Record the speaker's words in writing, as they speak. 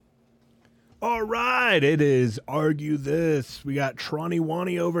All right, it is Argue This. We got Tronny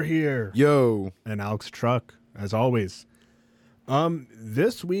Wani over here. Yo. And Alex Truck, as always.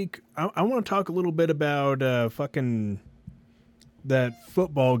 This week, I want to talk a little bit about fucking that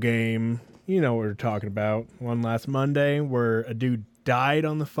football game. You know what we're talking about. One last Monday where a dude died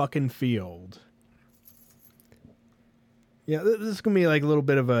on the fucking field. Yeah, this is going to be like a little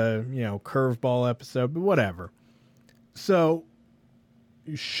bit of a, curveball episode, but whatever. So,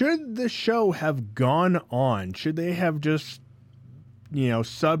 should the show have gone on? Should they have just,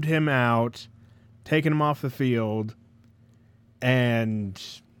 subbed him out, taken him off the field, and,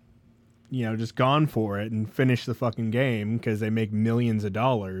 just gone for it and finished the fucking game because they make millions of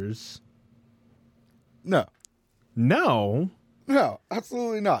dollars? No. No? No,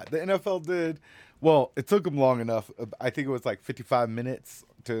 absolutely not. The NFL did. Well, it took them long enough. I think it was like 55 minutes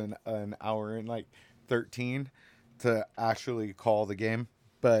to an hour and like 13 to actually call the game.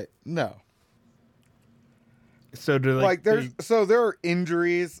 But no. So do there are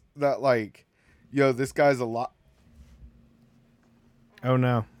injuries that this guy's a lot. Oh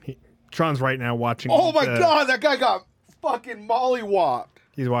no. Tron's right now watching. Oh my God, that guy got fucking mollywopped.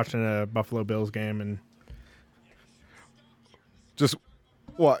 He's watching a Buffalo Bills game and just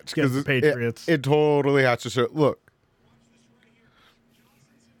watch because the Patriots. It totally has to show. Look.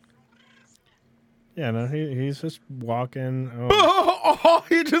 Yeah, no, he's just walking. Oh,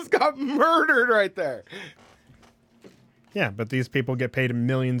 he just got murdered right there. Yeah, but these people get paid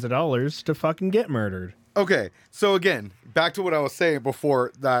millions of dollars to fucking get murdered. Okay, so again, back to what I was saying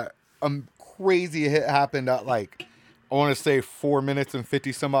before, that crazy hit happened at I want to say 4 minutes and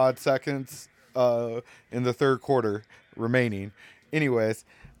 50 some odd seconds in the third quarter remaining. Anyways,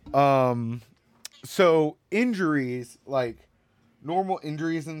 so injuries, normal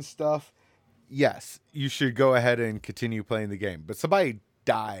injuries and stuff, yes, you should go ahead and continue playing the game. But somebody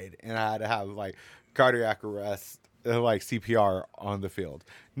died and I had to have cardiac arrest, CPR on the field.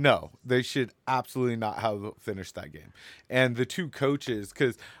 No, they should absolutely not have finished that game. And the two coaches,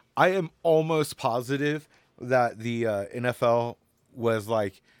 because I am almost positive that the NFL was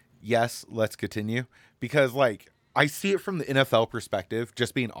yes, let's continue. Because I see it from the NFL perspective,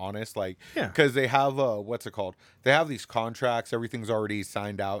 just being honest, because they have, what's it called? They have these contracts, everything's already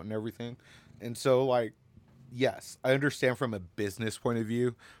signed out and everything. And so, yes, I understand from a business point of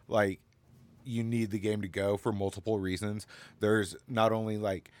view, you need the game to go for multiple reasons. There's not only,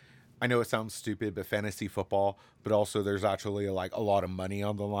 I know it sounds stupid, but fantasy football, but also there's actually, a lot of money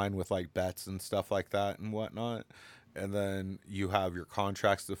on the line with, bets and stuff like that and whatnot. And then you have your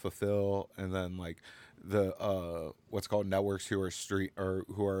contracts to fulfill, and then, the what's called networks who are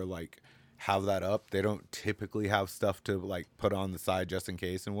have that up. They don't typically have stuff to put on the side just in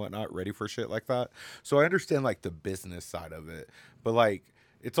case and whatnot, ready for shit like that. So I understand the business side of it, but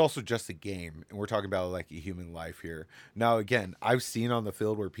it's also just a game, and we're talking about a human life here. Now again, I've seen on the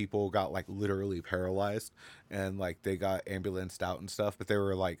field where people got literally paralyzed and they got ambulanced out and stuff, but they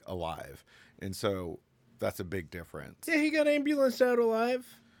were alive, and so that's a big difference. Yeah, he got ambulanced out alive.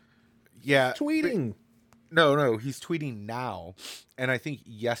 Yeah, he's tweeting. No, he's tweeting now, and I think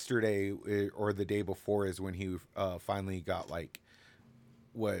yesterday or the day before is when he finally got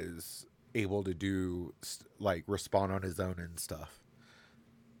was able to do respond on his own and stuff.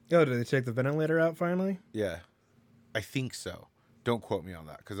 Oh, did they take the ventilator out finally? Yeah, I think so. Don't quote me on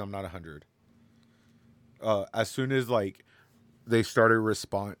that because I'm not 100. As soon as they started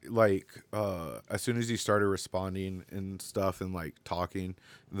as soon as he started responding and stuff and talking,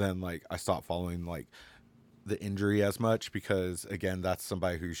 then I stopped following the injury as much, because again, that's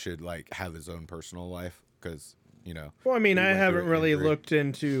somebody who should have his own personal life, because well, I mean, I haven't really looked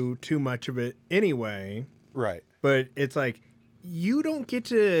into too much of it anyway, right? But it's you don't get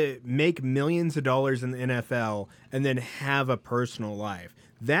to make millions of dollars in the NFL and then have a personal life.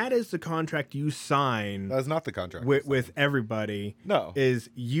 That is the contract you sign. That's not the contract with everybody. No, is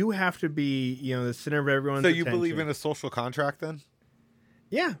you have to be the center of everyone's attention. So you believe in a social contract then?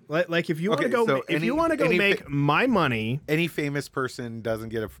 Yeah, if you want to go, so if you want to go make my money, any famous person doesn't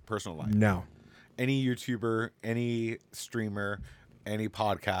get a personal life. No, any YouTuber, any streamer, any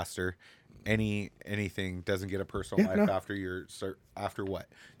podcaster, anything doesn't get a personal life. No. After what?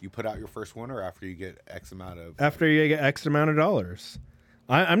 You put out your first one, or after you get X amount of after you get X amount of dollars.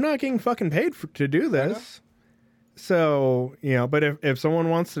 I'm not getting fucking paid to do this, so But if someone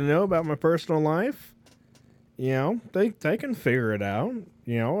wants to know about my personal life, they can figure it out,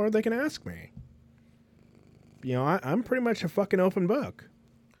 or they can ask me. I'm pretty much a fucking open book.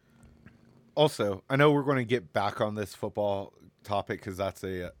 Also, I know we're going to get back on this football topic because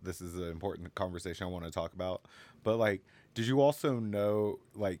this is an important conversation I want to talk about. But Did you also know,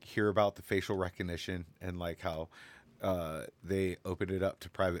 like, hear about the facial recognition and like how they opened it up to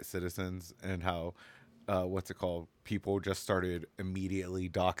private citizens and how what's it called? People just started immediately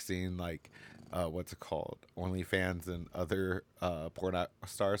doxing like what's it called? OnlyFans and other porn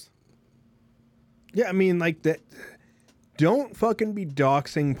stars. Yeah, I mean, like that. Don't fucking be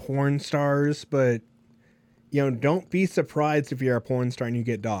doxing porn stars, but don't be surprised if you're a porn star and you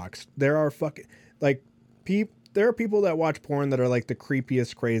get doxed. There are fucking like there are people that watch porn that are like the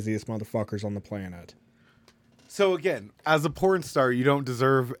creepiest, craziest motherfuckers on the planet. So again, as a porn star, you don't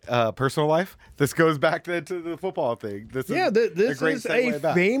deserve personal life. This goes back to the football thing. This is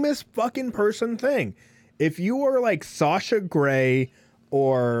a famous fucking person thing. If you are like Sasha Grey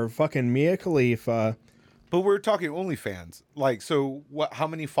or fucking Mia Khalifa. But we're talking OnlyFans. Like, so what? How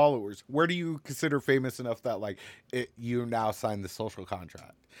many followers? Where do you consider famous enough that like you now sign the social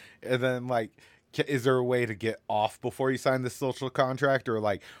contract? And then like, is there a way to get off before you sign the social contract, or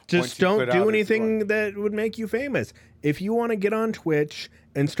like just don't do anything that would make you famous? If you want to get on Twitch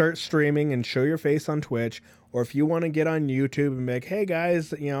and start streaming and show your face on Twitch, or if you want to get on YouTube and be like, hey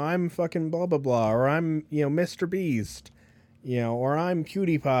guys, I'm fucking blah blah blah, or I'm Mr. Beast, or I'm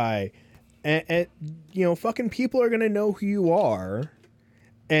PewDiePie. And fucking people are gonna know who you are,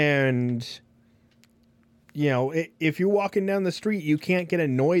 and if you're walking down the street, you can't get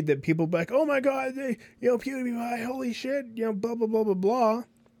annoyed that people be like, oh my god, PewDiePie, holy shit, blah blah blah blah blah,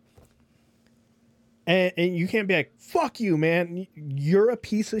 and you can't be like, fuck you, man, you're a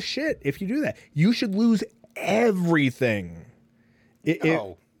piece of shit if you do that. You should lose everything.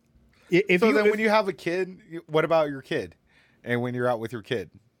 No. When you have a kid, what about your kid? And when you're out with your kid,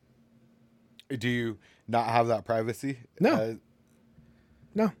 do you not have that privacy? No.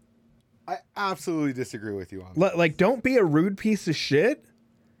 No. I absolutely disagree with you on that. Like, don't be a rude piece of shit.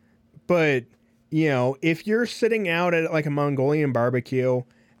 But, if you're sitting out at like a Mongolian barbecue,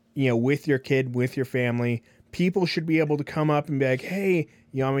 with your kid, with your family, people should be able to come up and be like, hey,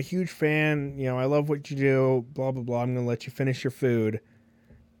 I'm a huge fan. I love what you do. Blah, blah, blah. I'm going to let you finish your food.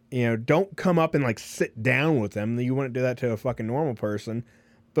 Don't come up and like sit down with them. You wouldn't do that to a fucking normal person.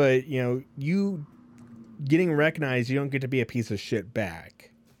 But, you getting recognized, you don't get to be a piece of shit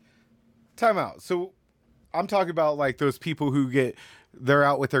back. Time out. So I'm talking about like those people who they're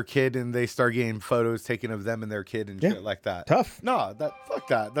out with their kid and they start getting photos taken of them and their kid and shit like that. Tough. No, fuck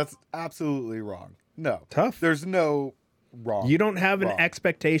that. That's absolutely wrong. No. Tough. There's no wrong. You don't have an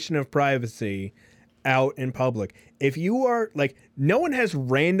expectation of privacy out in public. If you are like, no one has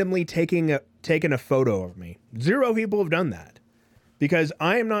randomly taken a photo of me. 0 people have done that. Because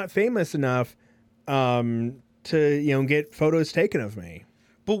I am not famous enough to get photos taken of me.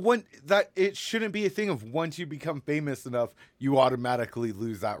 But it shouldn't be a thing of once you become famous enough, you automatically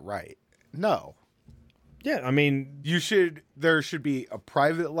lose that right. No. Yeah, I mean, there should be a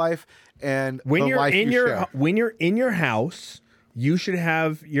private life and when you're in your house, you should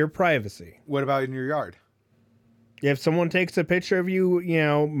have your privacy. What about in your yard? If someone takes a picture of you,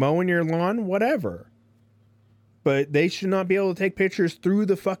 mowing your lawn, whatever. But they should not be able to take pictures through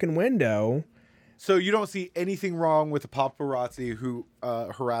the fucking window. So you don't see anything wrong with the paparazzi who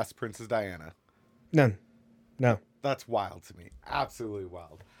harassed Princess Diana? None. No. That's wild to me. Absolutely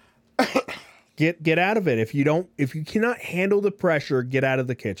wild. Get out of it. If you cannot handle the pressure, get out of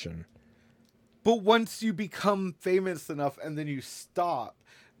the kitchen. But once you become famous enough and then you stop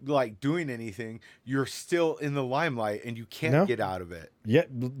like doing anything, you're still in the limelight and you can't get out of it. Yeah,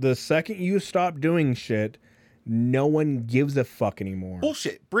 the second you stop doing shit, no one gives a fuck anymore.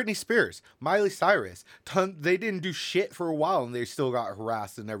 Bullshit. Britney Spears, Miley Cyrus, they didn't do shit for a while and they still got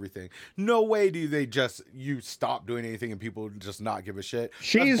harassed and everything. No way do you stop doing anything and people just not give a shit.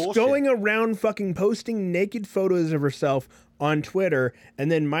 She's going around fucking posting naked photos of herself on Twitter,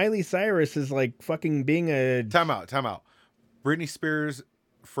 and then Miley Cyrus is like fucking being a... Time out. Britney Spears,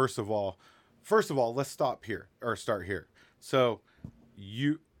 first of all, let's start here. So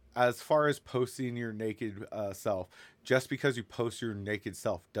as far as posting your naked self, just because you post your naked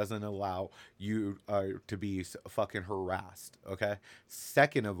self doesn't allow you to be fucking harassed, okay?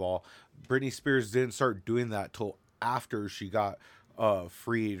 Second of all, Britney Spears didn't start doing that till after she got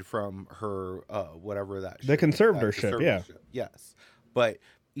freed from her whatever that the conservatorship, yeah. Yes. But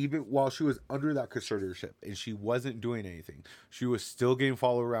even while she was under that conservatorship and she wasn't doing anything, she was still getting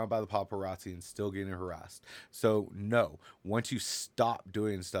followed around by the paparazzi and still getting harassed. So no, once you stop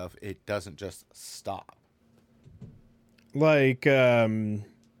doing stuff, it doesn't just stop. Like fucking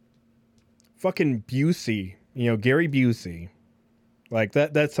Busey, Gary Busey. Like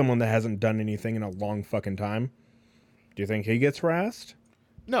that's someone that hasn't done anything in a long fucking time. Do you think he gets harassed?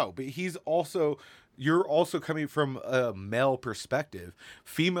 No, but he's also you're also coming from a male perspective.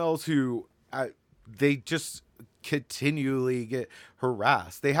 Females who they just continually get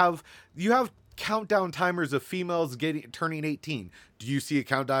harassed. You have countdown timers of females turning 18. Do you see a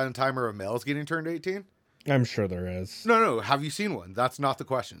countdown timer of males getting turned 18? I'm sure there is. No. Have you seen one? That's not the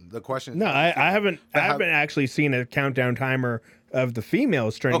question. The question is, No, I haven't. I haven't actually seen a countdown timer of the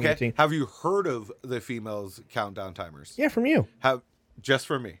females turning 18. Have you heard of the females countdown timers? Yeah, from you. Just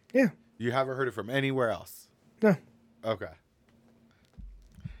from me? Yeah. You haven't heard it from anywhere else? No. Okay.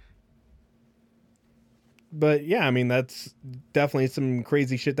 But yeah, I mean, that's definitely some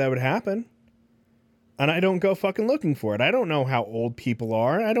crazy shit that would happen. And I don't go fucking looking for it. I don't know how old people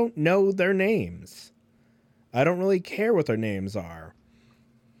are. I don't know their names. I don't really care what their names are.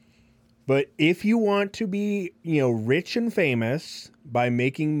 But if you want to be, rich and famous by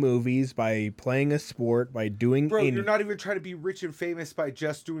making movies, by playing a sport, by doing... Bro, you're not even trying to be rich and famous by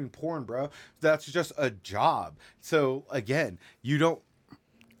just doing porn, bro. That's just a job. So, again, you don't...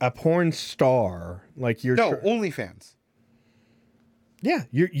 A porn star, like you're... No, OnlyFans. Yeah,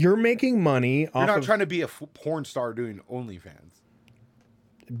 you're making money off You're not trying to be a porn star doing OnlyFans.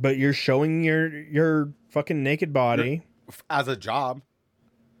 But you're showing your fucking naked body. As a job.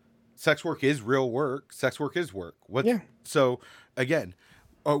 Sex work is real work. Sex work is work. Yeah. So, again,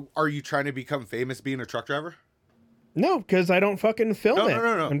 are you trying to become famous being a truck driver? No, because I don't fucking film it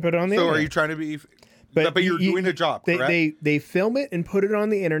and put it on the internet. So are you trying to be... But you're doing a job, correct? They film it and put it on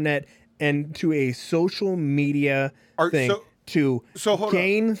the internet and to a social media thing to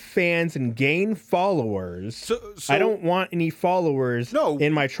gain fans and gain followers. So I don't want any followers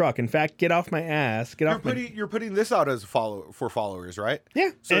in my truck. In fact, get off my ass. You're putting this out as for followers, right? Yeah.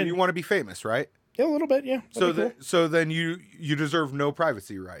 So you want to be famous, right? Yeah, a little bit, yeah. So then you deserve no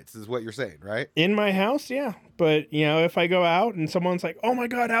privacy rights, is what you're saying, right? In my house, yeah. But, if I go out and someone's like, oh my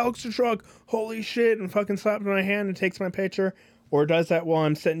God, Alex the Truck, holy shit, and fucking slaps my hand and takes my picture, or does that while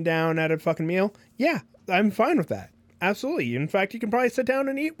I'm sitting down at a fucking meal, yeah, I'm fine with that. Absolutely. In fact, you can probably sit down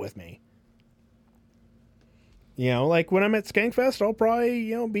and eat with me. Like when I'm at Skankfest, I'll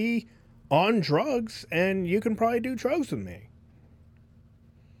probably, be on drugs, and you can probably do drugs with me.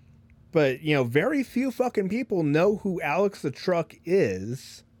 But, very few fucking people know who Alex the Truck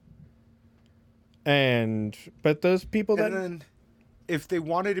is. But those people And then, if they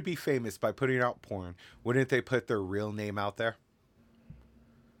wanted to be famous by putting out porn, wouldn't they put their real name out there?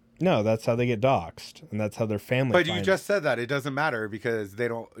 No, that's how they get doxxed. And that's how their family But you just said that. It doesn't matter because they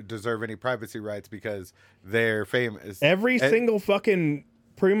don't deserve any privacy rights because they're famous.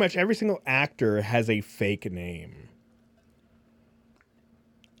 Pretty much every single actor has a fake name.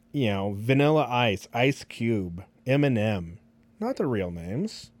 Vanilla Ice, Ice Cube, Eminem. Not their real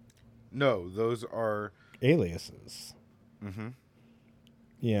names. No, those are... aliases. Mm-hmm.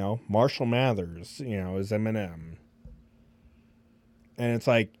 Marshall Mathers, is Eminem. And it's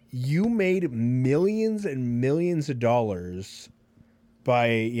like, you made millions and millions of dollars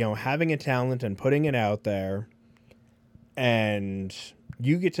by, having a talent and putting it out there. And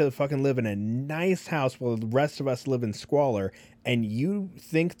you get to fucking live in a nice house while the rest of us live in squalor. And you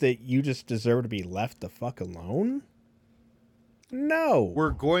think that you just deserve to be left the fuck alone? No.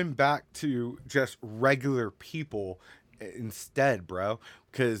 We're going back to just regular people instead, bro.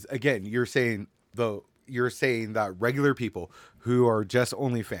 Because, again, you're saying that regular people who are just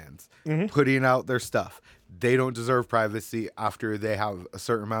OnlyFans putting out their stuff, they don't deserve privacy after they have a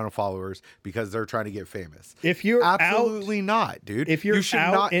certain amount of followers because they're trying to get famous. If you're absolutely not, dude. If you should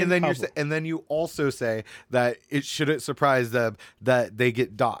not, and then you also say that it shouldn't surprise them that they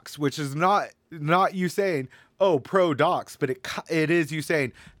get doxxed, which is not you saying, oh, pro dox, but it is you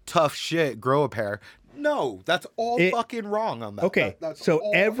saying tough shit, grow a pair. No, that's all fucking wrong on that. Okay, that's so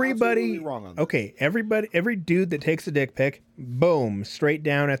all everybody wrong on that. Okay, every dude that takes a dick pic, boom, straight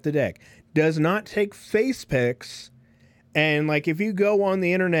down at the dick. Does not take face pics. And like if you go on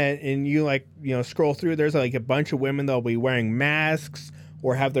the internet and you scroll through, there's like a bunch of women that'll be wearing masks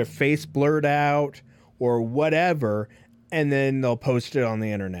or have their face blurred out or whatever, and then they'll post it on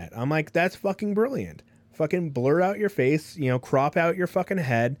the internet. I'm like, that's fucking brilliant. Fucking blur out your face, crop out your fucking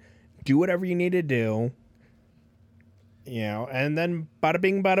head, do whatever you need to do. And then bada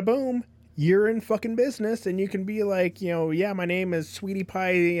bing, bada boom, you're in fucking business, and you can be like, yeah, my name is Sweetie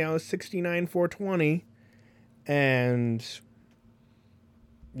Pie, 69420, and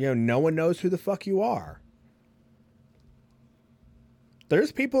no one knows who the fuck you are.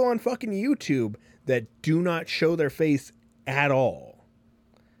 There's people on fucking YouTube that do not show their face at all.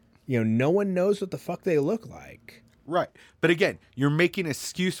 No one knows what the fuck they look like. Right. But again, you're making an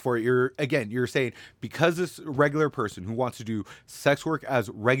excuse for it. You're saying because this regular person who wants to do sex work as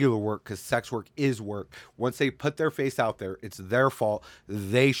regular work, because sex work is work, once they put their face out there, it's their fault.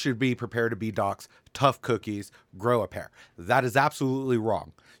 They should be prepared to be docs, tough cookies, grow a pair. That is absolutely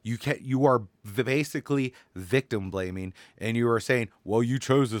wrong. You are basically victim blaming, and you are saying, well, you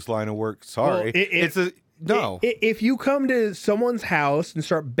chose this line of work. Sorry. No. If you come to someone's house and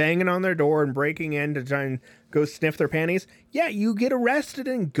start banging on their door and breaking in to try and go sniff their panties, yeah, you get arrested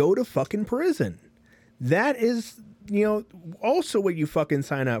and go to fucking prison. That is, also what you fucking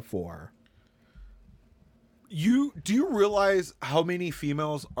sign up for. Do you realize how many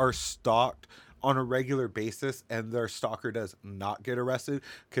females are stalked on a regular basis and their stalker does not get arrested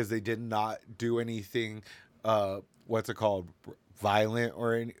because they did not do anything, violent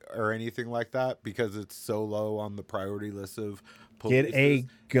or anything like that, because it's so low on the priority list of police. Get a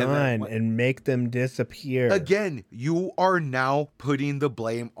gun and make them disappear. Again, you are now putting the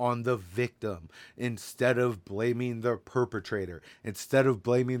blame on the victim instead of blaming the perpetrator, instead of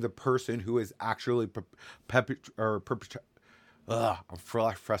blaming the person who is actually I'm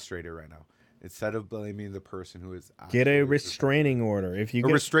frustrated right now. Instead of blaming the person who is get a restraining order.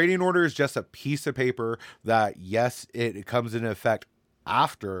 Restraining order is just a piece of paper that, yes, it comes into effect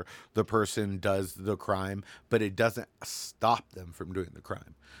after the person does the crime, but it doesn't stop them from doing the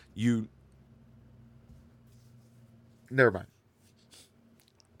crime. Never mind.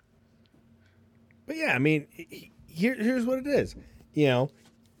 But yeah, I mean, here's what it is.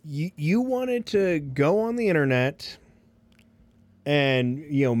 You wanted to go on the internet and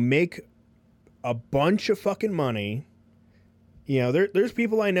make a bunch of fucking money. There's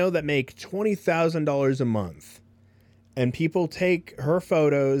people I know that make $20,000 a month, and people take her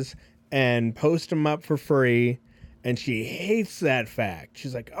photos and post them up for free, and she hates that fact.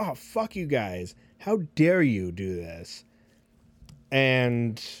 She's like, oh, fuck you guys. How dare you do this?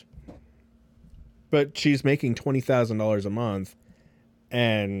 But she's making $20,000 a month,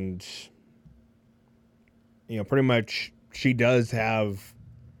 and pretty much she does have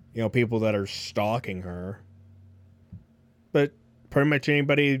people that are stalking her. But pretty much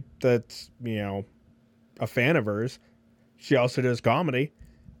anybody that's, a fan of hers, she also does comedy,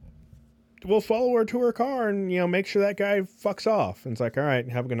 will follow her to her car and, make sure that guy fucks off. And it's like, all right,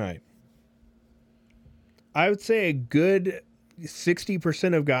 have a good night. I would say a good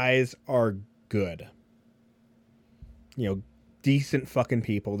 60% of guys are good. Decent fucking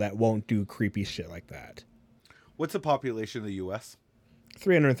people that won't do creepy shit like that. What's the population of the U.S.?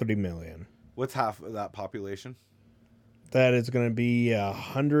 330 million. What's half of that population? That is going to be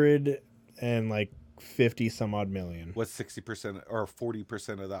 150 some odd million. What's 60% or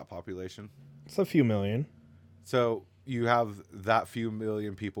 40% of that population? It's a few million. So you have that few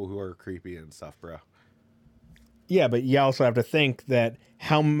million people who are creepy and stuff, bro. Yeah, but you also have to think that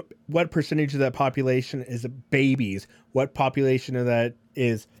what percentage of that population is babies? What population of that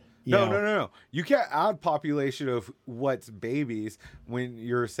is... No. You can't add population of what's babies when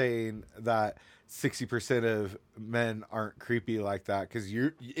you're saying that 60% of men aren't creepy like that. Because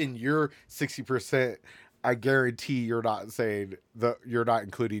you're in your 60%, I guarantee you're not saying that you're not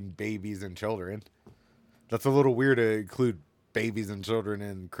including babies and children. That's a little weird to include babies and children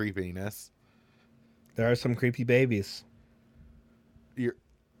in creepiness. There are some creepy babies.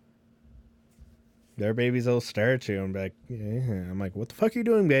 Their babies will stare at you and be like, yeah. I'm like, what the fuck are you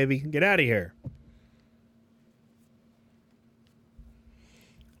doing, baby? Get out of here.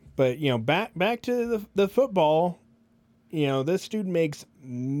 But, back to the football, this dude makes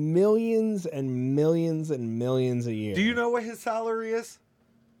millions and millions and millions a year. Do you know what his salary is?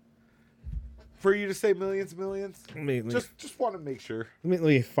 For you to say millions, millions? Just want to make sure. Let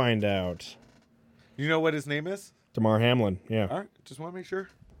me find out. You know what his name is? Damar Hamlin, yeah. All right, just want to make sure.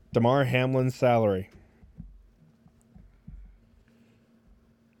 Damar Hamlin's salary.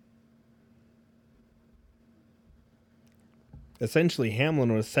 Essentially,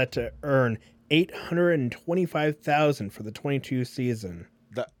 Hamlin was set to earn $825,000 for the 22 season.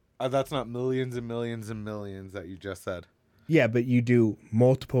 That's not millions and millions and millions that you just said. Yeah, but you do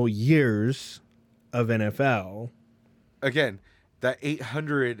multiple years of NFL. Again, that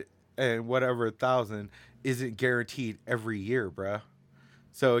 800 and whatever thousand isn't guaranteed every year, bruh.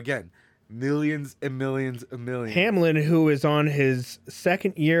 So again, millions and millions and millions. Hamlin, who is on his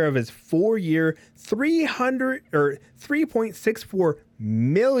second year of his 4-year, $3.64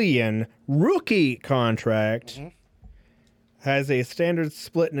 million rookie contract, has a standard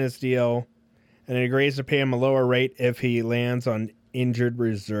split in his deal, and it agrees to pay him a lower rate if he lands on injured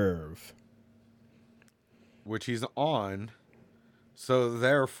reserve, which he's on. So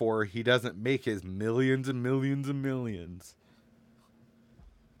therefore, he doesn't make his millions and millions and millions.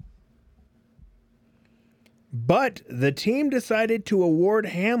 But the team decided to award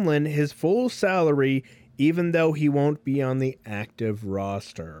Hamlin his full salary, even though he won't be on the active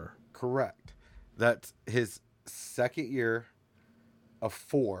roster. Correct. That's his second year of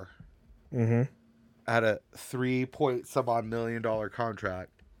 4 Mm-hmm. at a 3-point-some-odd million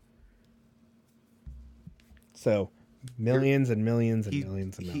contract. So millions and millions and He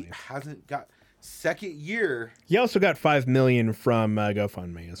millions and millions. hasn't got second year. He also got $5 million from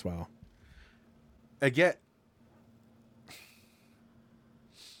GoFundMe as well. Again,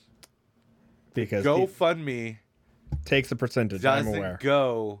 Because GoFundMe takes a percentage. I'm aware. doesn't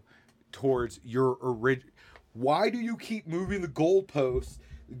go towards your original. Why do you keep moving the goalposts?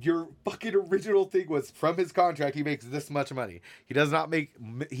 Your fucking original thing was from his contract. He makes this much money. He does not make.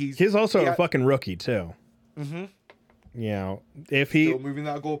 He's also a fucking rookie too. Mm-hmm. You know, if he Still moving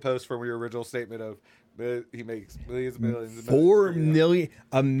that goalpost from your original statement of he makes millions and millions. And $4 millions. million,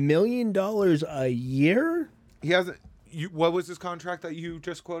 $1 million a year. He hasn't. What was his contract that you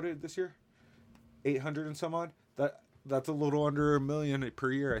just quoted this year? 800 and some odd. That's a little under $1 million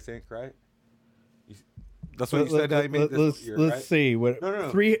per year, I think, right? That's what you said. I made this year, let's right? see what.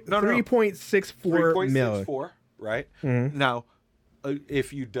 No. 3.64 million. 3.64, right? Mhm. Now,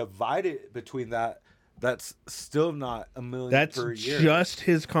 if you divide it between that, that's still not $1 million That's per year. just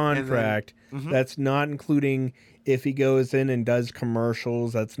his contract. That's not including if he goes in and does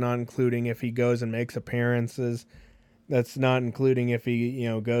commercials. That's not including if he goes and makes appearances. That's not including if he,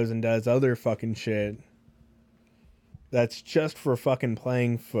 goes and does other fucking shit. That's just for fucking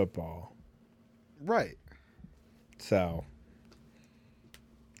playing football. Right. So,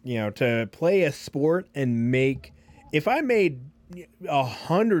 to play a sport and make, if I made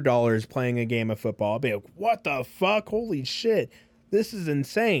 $100 playing a game of football, I'd be like, what the fuck? Holy shit. This is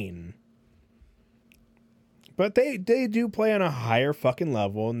insane. But they do play on a higher fucking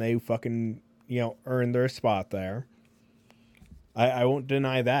level and they fucking, earn their spot there. I won't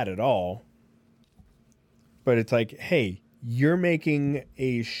deny that at all. But it's like, hey, you're making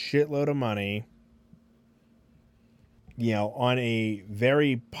a shitload of money, on a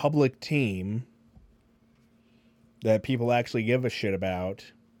very public team that people actually give a shit about,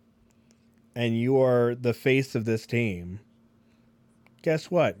 and you are the face of this team.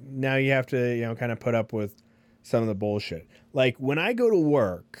 Guess what? Now you have to, kind of put up with some of the bullshit. Like, when I go to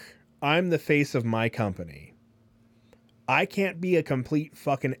work, I'm the face of my company. I can't be a complete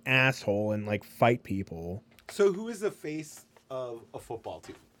fucking asshole and, fight people. So who is the face of a football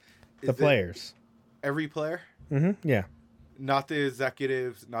team? The players. Every player? Mm-hmm. Yeah. Not the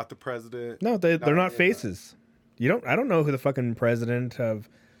executives, not the president. No, they're not faces. I don't know who the fucking president of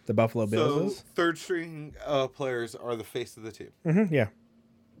the Buffalo Bills is. Third string players are the face of the team. Mm-hmm. Yeah.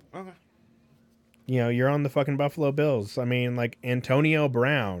 Okay. You're on the fucking Buffalo Bills. I mean, Antonio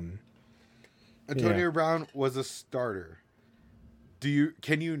Brown. Antonio Brown was a starter.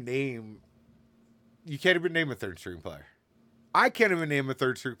 Can you name? You can't even name a third string player. I can't even name a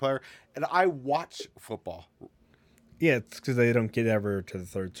third string player, and I watch football. Yeah, it's because they don't get ever to the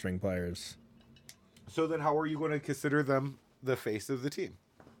third string players. So then, how are you going to consider them the face of the team?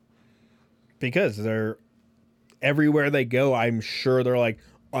 Because they're everywhere they go. I'm sure they're like,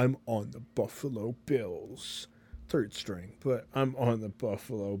 I'm on the Buffalo Bills, third string, but I'm on the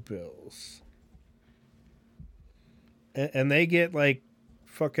Buffalo Bills. And they get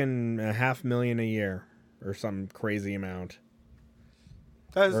fucking $500,000 a year or some crazy amount.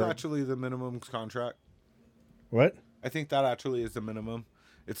 That is actually the minimum contract. What? I think that actually is the minimum.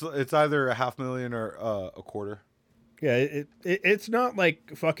 It's either $500,000 or a quarter. Yeah, it's not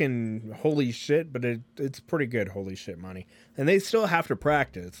fucking holy shit, but it's pretty good holy shit money. And they still have to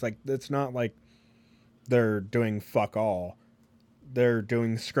practice. It's not like they're doing fuck all. They're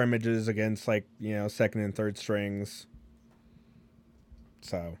doing scrimmages against second and third strings.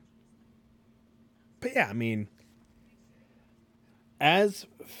 So, but yeah, I mean, as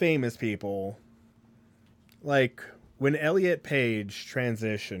famous people, when Elliot Page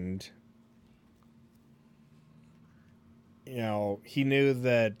transitioned, he knew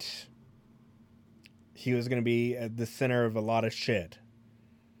that he was going to be at the center of a lot of shit.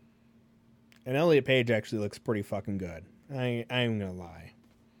 And Elliot Page actually looks pretty fucking good. I ain't going to lie.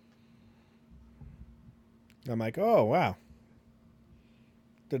 I'm like, oh, wow.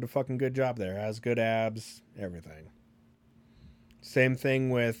 Did a fucking good job there. Has good abs, everything. Same thing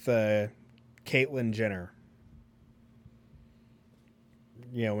with Caitlyn Jenner.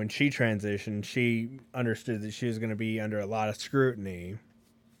 When she transitioned, she understood that she was going to be under a lot of scrutiny.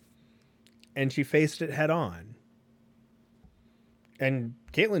 And she faced it head on. And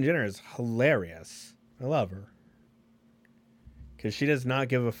Caitlyn Jenner is hilarious. I love her. Because she does not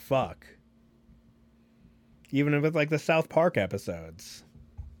give a fuck. Even with, like, the South Park episodes.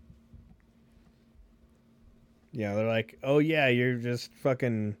 Yeah, they're like, oh, yeah, you're just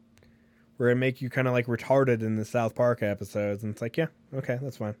fucking... We're going to make you kind of, like, retarded in the South Park episodes. And it's like, yeah, okay,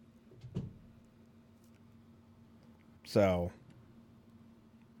 that's fine. So...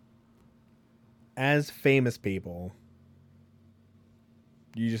 As famous people...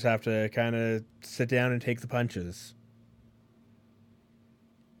 You just have to kind of sit down and take the punches.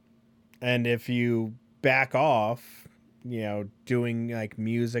 And if you back off, you know, doing like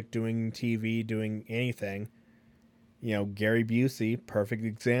music, doing TV, doing anything, you know, Gary Busey, perfect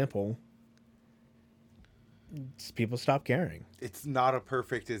example. People stop caring. It's not a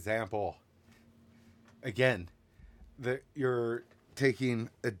perfect example. Again, you're taking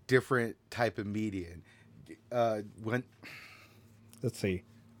a different type of medium. Let's see.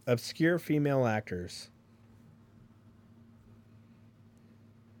 Obscure female actors.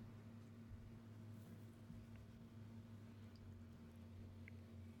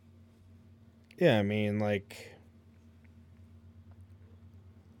 Yeah, I mean, like...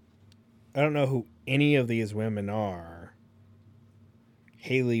 I don't know who any of these women are.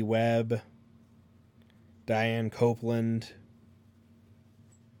 Hayley Webb. Diane Copeland.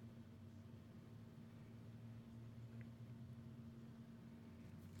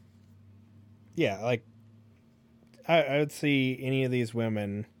 Yeah, like, I would see any of these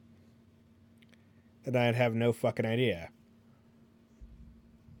women and I'd have no fucking idea.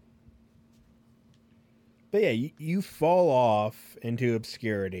 But yeah, you fall off into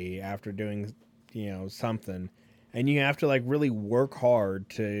obscurity after doing, you know, something, and you have to, like, really work hard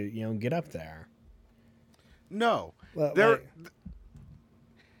to, you know, get up there. No. Well,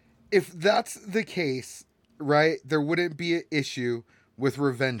 if that's the case, right, there wouldn't be an issue with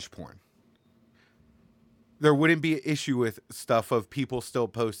revenge porn. There wouldn't be an issue with stuff of people still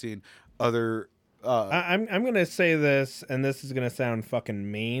posting other... I'm going to say this, and this is going to sound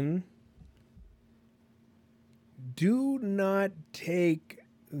fucking mean. Do not take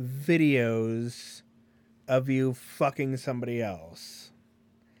videos of you fucking somebody else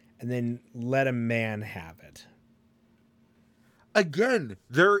and then let a man have it. Again,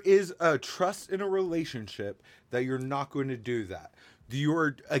 there is a trust in a relationship that you're not going to do that. You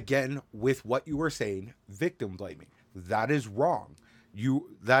are, again, with what you were saying, victim blaming. That is wrong.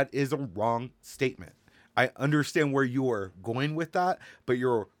 That is a wrong statement. I understand where you are going with that, but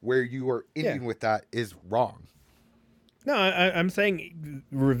where you are ending with that is wrong. No, I'm saying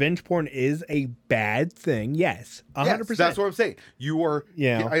revenge porn is a bad thing. Yes, 100%. Yes, that's what I'm saying. You are.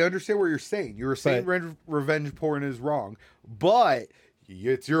 Yeah. I understand what you're saying. You're saying revenge porn is wrong, but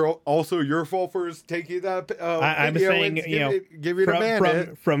it's also your fault for taking that. I'm saying, give it a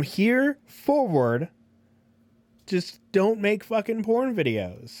man. From here forward, just don't make fucking porn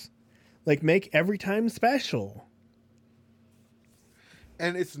videos. Like, make every time special.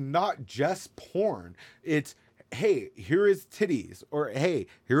 And it's not just porn. It's, hey, here is titties, or hey,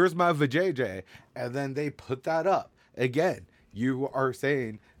 here is my vajayjay, and then they put that up. Again, you are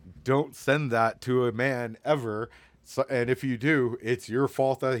saying don't send that to a man ever. So, and if you do, it's your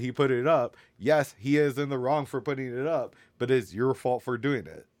fault that he put it up. Yes, he is in the wrong for putting it up, but it's your fault for doing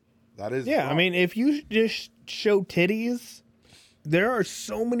it. That is wrong. I mean, if you just show titties, there are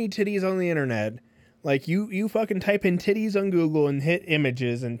so many titties on the internet. Like, you fucking type in titties on Google and hit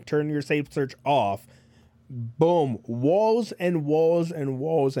images and turn your safe search off. Boom. Walls and walls and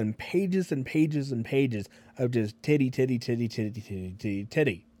walls and pages and pages and pages of just titty.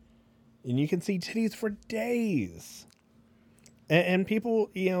 And you can see titties for days. And people,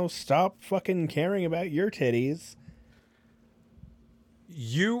 stop fucking caring about your titties.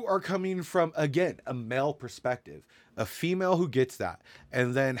 You are coming from, again, a male perspective. A female who gets that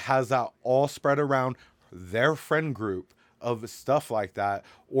and then has that all spread around their friend group of stuff like that,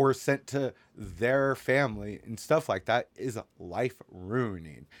 or sent to their family and stuff like that, is life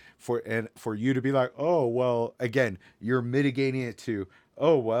ruining for you to be like, oh, well, again, you're mitigating it to,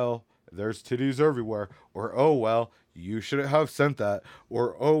 oh, well, there's titties everywhere, or, oh, well, you shouldn't have sent that,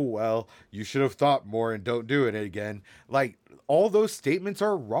 or, oh, well, you should have thought more and don't do it again. Like, all those statements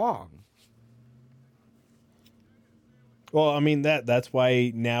are wrong. Well, I mean, that's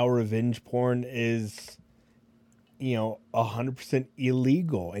why now revenge porn is, 100%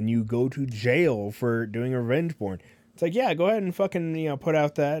 illegal, and you go to jail for doing revenge porn. It's like, yeah, go ahead and fucking, put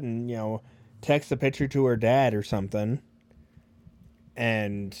out that and, text a picture to her dad or something.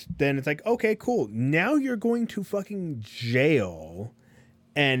 And then it's like, okay, cool. Now you're going to fucking jail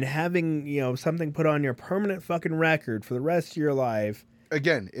and having, something put on your permanent fucking record for the rest of your life.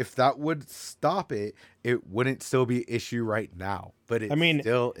 Again, if that would stop it, it wouldn't still be an issue right now, but it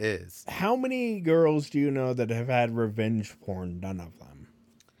still is. How many girls do you know that have had revenge porn done of them?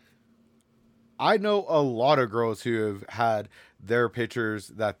 I know a lot of girls who have had their pictures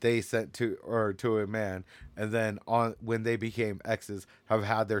that they sent to a man, and then when they became exes, have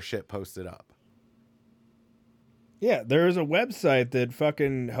had their shit posted up. Yeah, there is a website that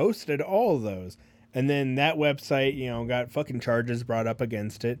fucking hosted all of those. And then that website, got fucking charges brought up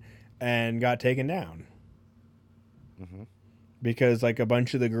against it and got taken down. Mm-hmm. Because, like, a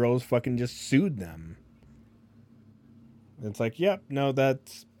bunch of the girls fucking just sued them. It's like, yep, no,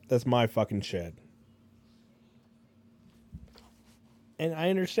 that's my fucking shit. And I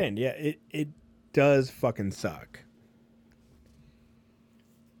understand, yeah, it does fucking suck.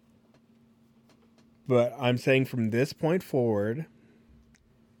 But I'm saying from this point forward,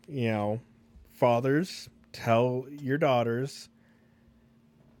 fathers, tell your daughters.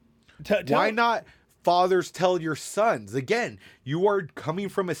 Why not fathers tell your sons? Again, you are coming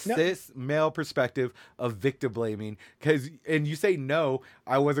from a cis male perspective of victim blaming. And you say, no,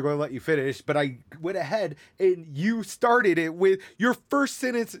 I wasn't going to let you finish, but I went ahead and you started it with your first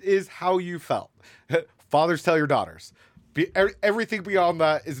sentence is how you felt. Fathers tell your daughters. Everything beyond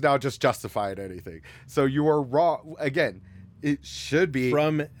that is now just justifying anything. So you are wrong. Again, it should be.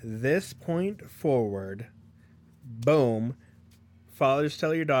 From this point forward, boom, fathers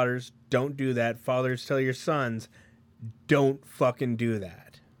tell your daughters, don't do that. Fathers tell your sons, don't fucking do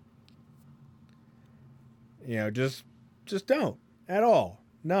that. Just don't. At all.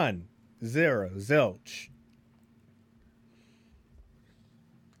 None. Zero. Zilch.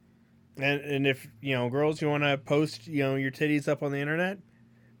 And if, girls, you want to post, your titties up on the internet,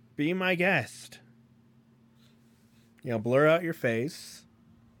 be my guest. Blur out your face.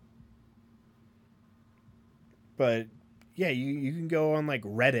 But, yeah, you can go on, like,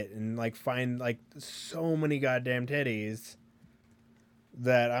 Reddit and, like, find, like, so many goddamn titties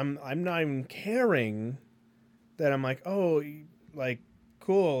that I'm not even caring that I'm like, oh, like,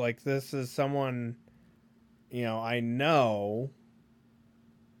 cool, like, this is someone, I know.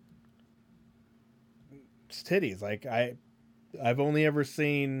 It's titties. Like, I've only ever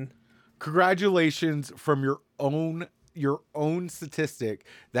seen. Congratulations from your own statistic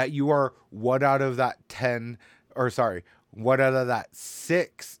that you are 1 out of that 10, or sorry, 1 out of that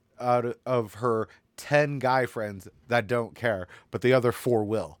 6 out of her 10 guy friends that don't care, but the other 4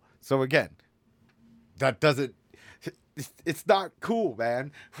 will. So again, that doesn't. It's not cool,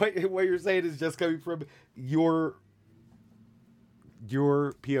 man. What you're saying is just coming from your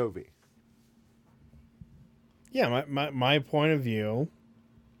POV. Yeah, my point of view.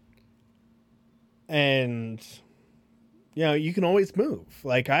 And, you can always move.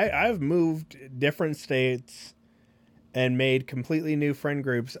 Like, I've moved different states and made completely new friend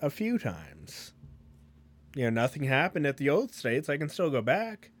groups a few times. Nothing happened at the old states. I can still go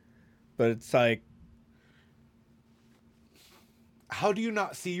back. But it's like, how do you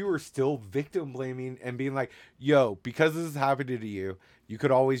not see you are still victim blaming and being like, yo, because this is happening to you, you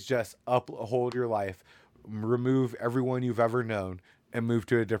could always just uphold your life, remove everyone you've ever known, and move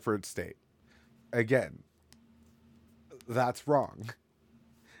to a different state. Again, that's wrong.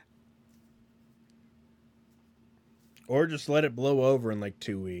 Or just let it blow over in like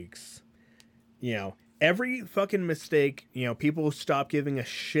 2 weeks. Every fucking mistake, people stop giving a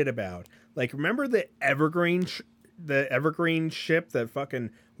shit about. Like, remember the Evergreen ship that fucking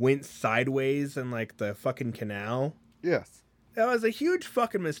went sideways in like the fucking canal? Yes. That was a huge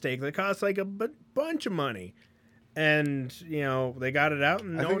fucking mistake that cost like a bunch of money. And, they got it out.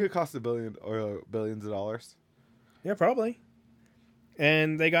 And I think it cost $1 billion or billions of dollars. Yeah, probably.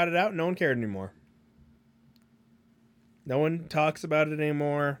 And they got it out and no one cared anymore. No one talks about it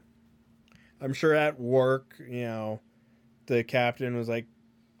anymore. I'm sure at work, the captain was like,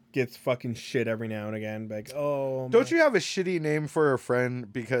 gets fucking shit every now and again. Like, oh. Don't you have a shitty name for a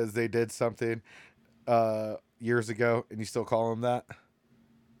friend because they did something years ago and you still call them that?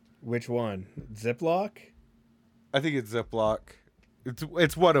 Which one? Ziploc? I think it's Ziploc.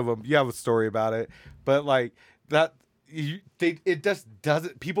 It's one of them. You have a story about it, but like that, it just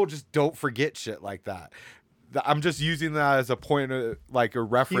doesn't. People just don't forget shit like that. I'm just using that as a point of like a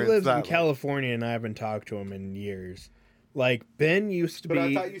reference. He lives in California, and I haven't talked to him in years. Like, Ben used to be. But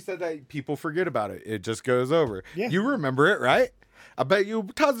I thought you said that people forget about it. It just goes over. Yeah. You remember it, right? I bet you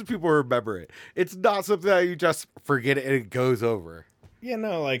tons of people remember it. It's not something that you just forget it and it goes over. Yeah,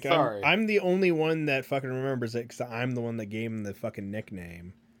 no, like, I'm the only one that fucking remembers it because I'm the one that gave him the fucking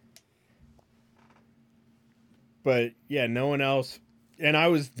nickname. But, yeah, no one else and I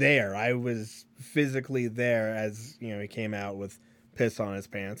was there. I was physically there as, you know, he came out with piss on his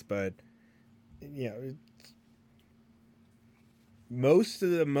pants, but you know, most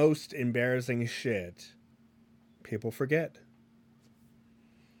of the most embarrassing shit people forget.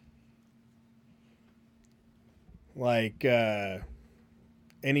 Like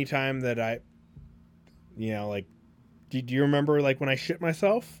anytime that I, you know, like, do you remember like when I shit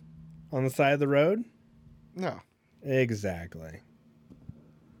myself on the side of the road? No. Exactly.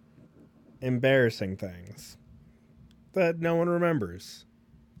 Embarrassing things that no one remembers.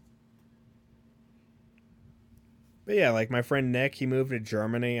 But yeah, like my friend Nick, he moved to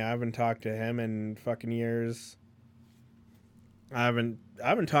Germany. I haven't talked to him in fucking years. I haven't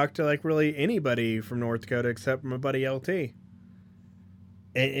talked to like really anybody from North Dakota except my buddy LT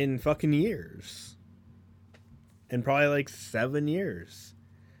in fucking years. In probably like 7 years.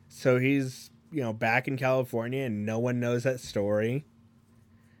 So he's, you know, back in California and no one knows that story.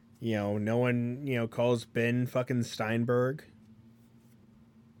 You know, no one, you know, calls Ben fucking Steinberg.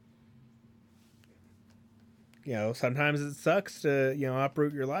 You know, sometimes it sucks to, you know,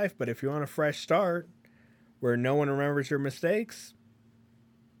 uproot your life, but if you want a fresh start where no one remembers your mistakes,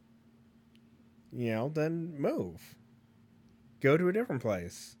 you know, then move. Go to a different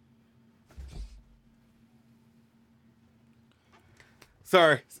place.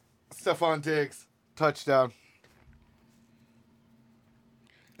 Sorry. Stephon Diggs. Touchdown.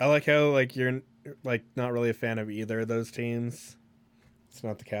 I like how, like, you're, like, not really a fan of either of those teams. It's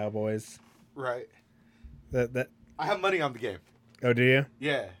not the Cowboys. Right. That. I have money on the game. Oh, do you?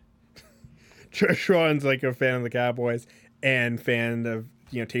 Yeah. Sean's, like, a fan of the Cowboys and fan of,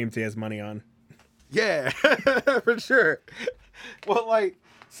 you know, teams he has money on. Yeah, for sure. Well, like,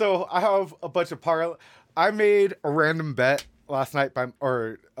 so I have a bunch of I made a random bet last night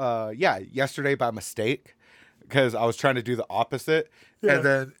yesterday by mistake because I was trying to do the opposite. Yeah. And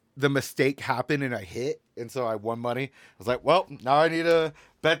then the mistake happened and I hit. And so I won money. I was like, well, now I need to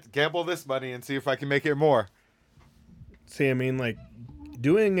gamble this money and see if I can make it more. See, I mean, like,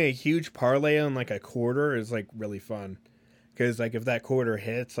 doing a huge parlay on, like, a quarter is, like, really fun. Because, like, if that quarter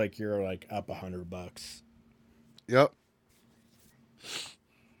hits, like, you're, like, up $100. Yep.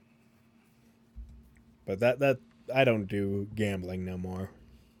 But that I don't do gambling no more.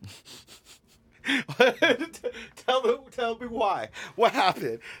 Tell me why. What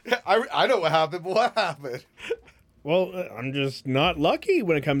happened? I know what happened, but what happened? Well, I'm just not lucky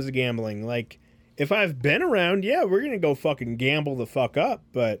when it comes to gambling. Like, if I've been around, yeah, we're going to go fucking gamble the fuck up.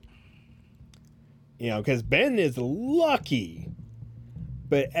 But, you know, because Ben is lucky.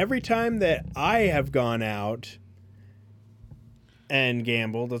 But every time that I have gone out and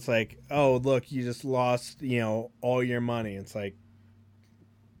gambled, it's like, oh, look, you just lost, you know, all your money. It's like,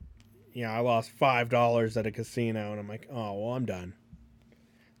 you know, I lost $5 at a casino. And I'm like, oh, well, I'm done.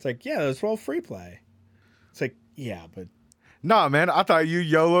 It's like, yeah, that's all free play. It's like, yeah, but... Nah, man, I thought you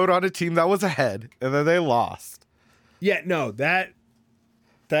YOLO'd on a team that was ahead, and then they lost. Yeah, no, that...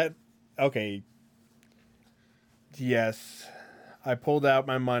 Okay. Yes. I pulled out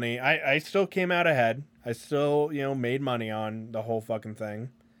my money. I still came out ahead. I still, you know, made money on the whole fucking thing.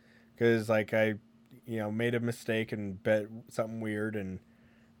 Because, like, I, you know, made a mistake and bet something weird, and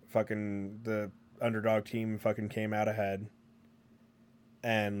fucking the underdog team fucking came out ahead.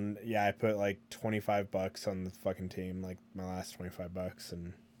 And yeah, I put like $25 on the fucking team, like my last $25,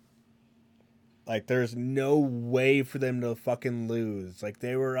 and like there's no way for them to fucking lose. Like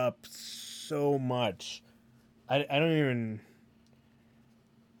they were up so much. I don't even.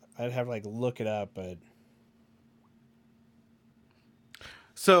 I'd have to like look it up, but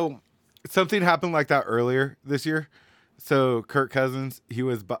so something happened like that earlier this year. So Kirk Cousins,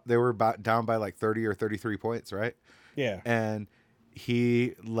 they were down by like 30 or 33 points, right? Yeah, and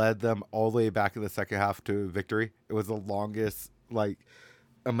he led them all the way back in the second half to victory. It was the longest like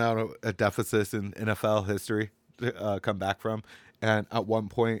amount of a deficit in NFL history to come back from. And at one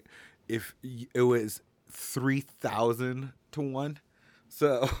point, if it was 3,000 to 1.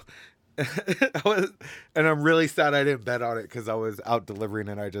 So and I'm really sad I didn't bet on it because I was out delivering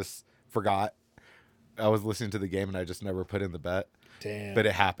and I just forgot. I was listening to the game and I just never put in the bet. Damn. But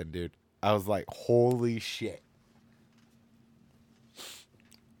it happened, dude. I was like, holy shit.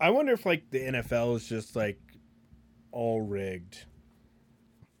 I wonder if like the NFL is just like all rigged.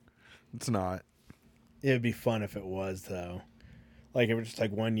 It's not. It'd be fun if it was though. Like if it was just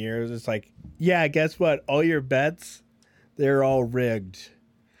like 1 year, it was just like, yeah, guess what? All your bets, they're all rigged.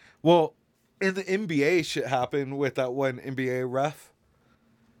 Well, in the NBA, shit happened with that one NBA ref.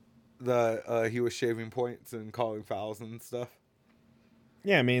 He was shaving points and calling fouls and stuff.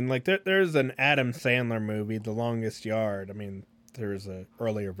 Yeah, I mean, like there's an Adam Sandler movie, The Longest Yard. I mean, there's a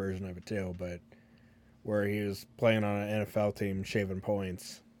earlier version of it too, but where he was playing on an NFL team, shaving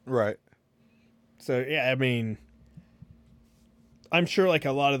points. Right. So yeah, I mean, I'm sure like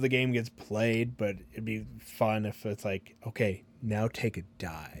a lot of the game gets played, but it'd be fun if it's like, okay, now take a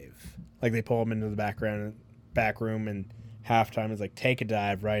dive. Like they pull him into the back room, and halftime is like, take a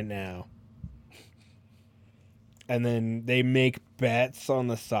dive right now. And then they make bets on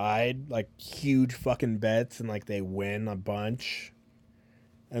the side, like huge fucking bets, and like they win a bunch,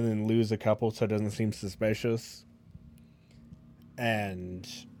 and then lose a couple so it doesn't seem suspicious. And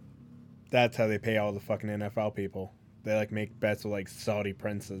that's how they pay all the fucking NFL people. They like make bets with like Saudi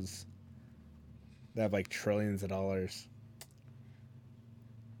princes. They have like trillions of dollars.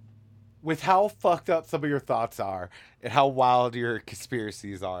 With how fucked up some of your thoughts are and how wild your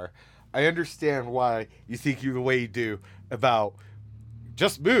conspiracies are, I understand why you think you the way you do about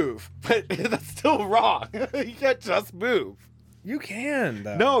just move, but that's still wrong. You can't just move. You can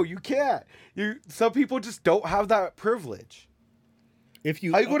though. No, you can't. Some people just don't have that privilege. If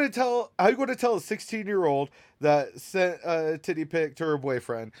you How you going to tell a 16-year-old that sent a titty pic to her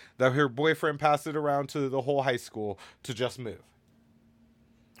boyfriend that her boyfriend passed it around to the whole high school to just move?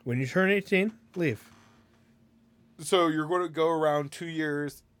 When you turn 18, leave. So you're going to go around 2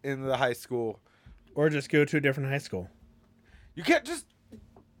 years in the high school, Or just go to a different high school. you can't just.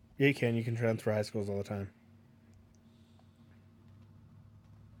 Yeah, you can. You can transfer high schools all the time.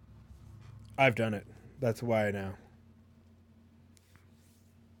 I've done it. That's why I know.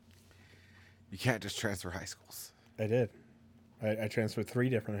 You can't just transfer high schools. I did. I transferred 3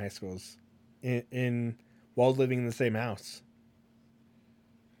 different high schools in while living in the same house.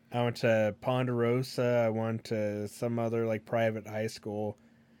 I went to Ponderosa. I went to some other like private high school,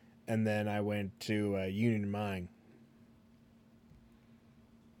 and then I went to Union Mine.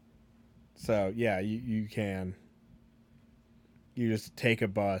 So yeah, you can. You just take a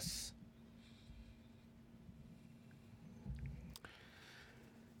bus.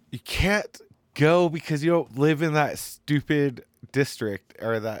 You can't go because you don't live in that stupid district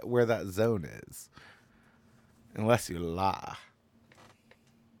or that where that zone is, unless you lie.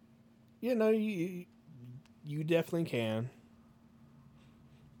 You know, you definitely can.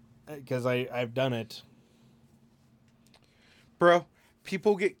 Because I've done it. Bro,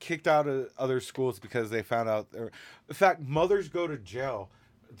 people get kicked out of other schools because they found out. In fact, mothers go to jail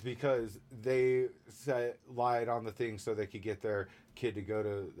because they lied on the thing so they could get their kid to go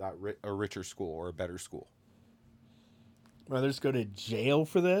to a richer school or a better school. Mothers go to jail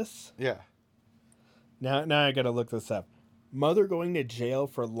for this? Yeah. Now I gotta look this up. Mother going to jail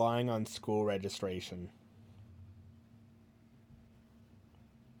for lying on school registration.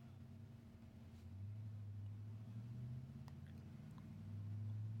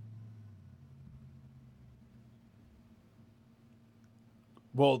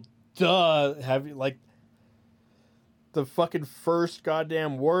 Well, duh. Have you, like, the fucking first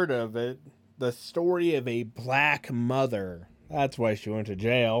goddamn word of it, the story of a black mother. That's why she went to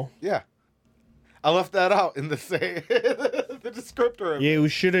jail. Yeah. I left that out in the say the descriptor of Yeah, we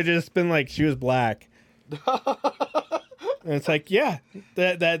should have just been like, she was black. And it's like, yeah,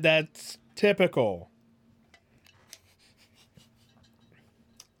 that's typical.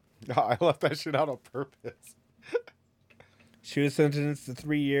 No, I left that shit out on purpose. She was sentenced to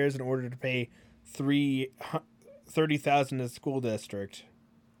 3 years in order to pay $30,000 to the school district.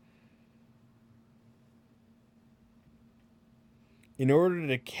 In order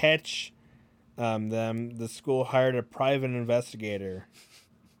to catch them, the school hired a private investigator.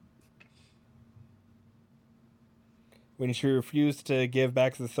 When she refused to give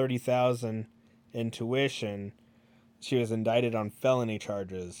back the $30,000 in tuition, she was indicted on felony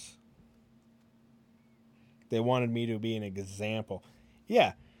charges. They wanted me to be an example.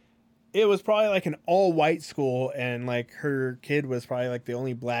 Yeah, it was probably like an all-white school, and like her kid was probably like the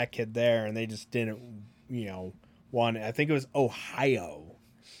only black kid there, and they just didn't, want it. I think it was Ohio.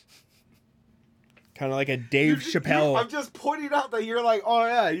 Kind of like a Dave Chappelle. I'm just pointing out that you're like, oh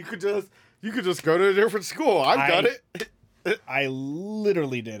yeah, you could just go to a different school. I've done it. I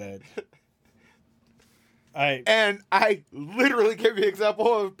literally did it. I literally gave you an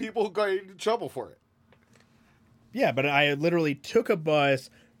example of people going into trouble for it. Yeah, but I literally took a bus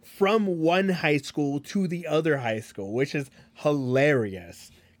from one high school to the other high school, which is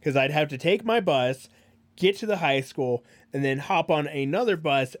hilarious. Because I'd have to take my bus, get to the high school, and then hop on another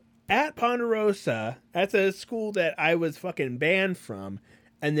bus at Ponderosa, at the school that I was fucking banned from,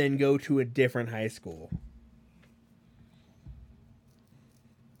 and then go to a different high school.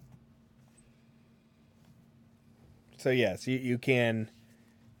 So yes, you can,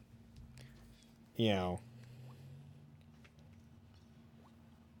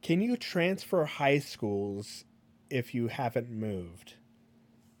 Can you transfer high schools if you haven't moved?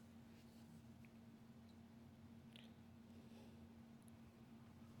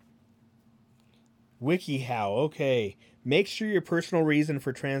 WikiHow, okay. Make sure your personal reason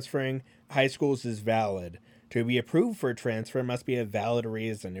for transferring high schools is valid. To be approved for a transfer, it must be a valid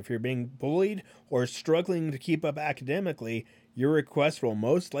reason. If you're being bullied or struggling to keep up academically, your request will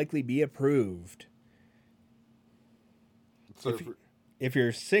most likely be approved. So If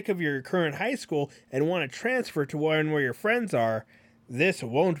you're sick of your current high school and want to transfer to one where your friends are, this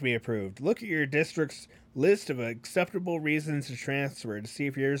won't be approved. Look at your district's list of acceptable reasons to transfer to see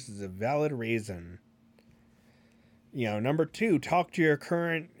if yours is a valid reason. Number 2, talk to your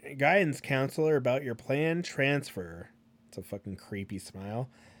current guidance counselor about your planned transfer. It's a fucking creepy smile.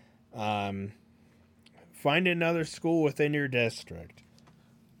 Find another school within your district.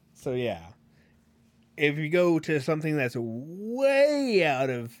 So, yeah. If you go to something that's way out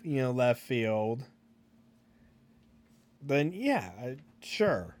of, left field, then, yeah,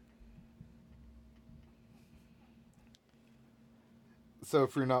 sure. So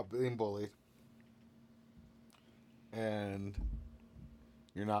if you're not being bullied and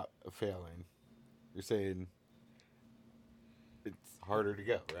you're not failing, you're saying it's harder to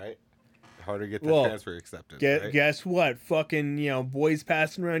go, right? Harder to get the transfer acceptance, right? Guess what? Fucking, boys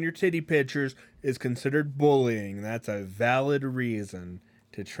passing around your titty pictures is considered bullying. That's a valid reason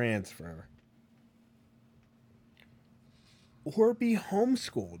to transfer. Or be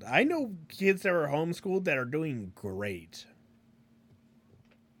homeschooled. I know kids that are homeschooled that are doing great.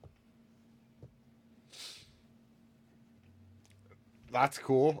 That's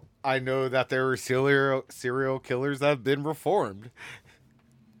cool. I know that there were serial killers that have been reformed.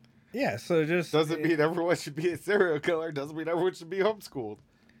 Yeah, so just... Doesn't mean everyone should be a serial killer. Doesn't mean everyone should be homeschooled.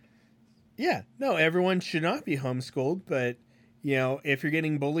 Yeah, no, everyone should not be homeschooled, but, if you're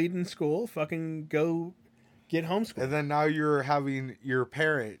getting bullied in school, fucking go get homeschooled. And then now you're having your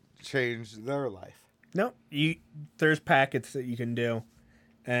parent change their life. No, there's packets that you can do,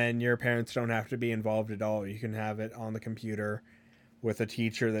 and your parents don't have to be involved at all. You can have it on the computer with a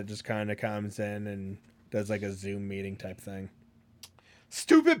teacher that just kind of comes in and does like a Zoom meeting type thing.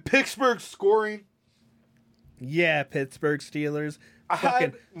 Stupid Pittsburgh scoring. Yeah, Pittsburgh Steelers. I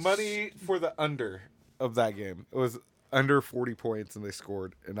had money for the under of that game. It was under 40 points and they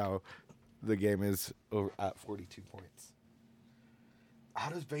scored. And now the game is over at 42 points. How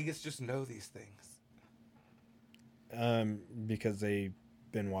does Vegas just know these things? Because they've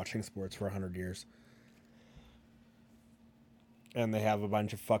been watching sports for 100 years. And they have a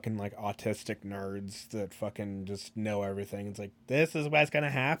bunch of fucking, autistic nerds that fucking just know everything. It's like, this is what's going to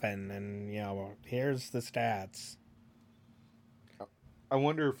happen. And, here's the stats. I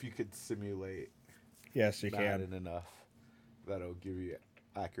wonder if you could simulate. Yes, you can. Enough that'll give you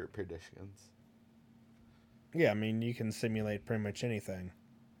accurate predictions. Yeah, I mean, you can simulate pretty much anything.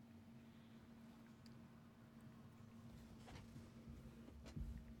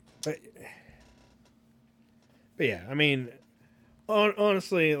 But yeah, I mean...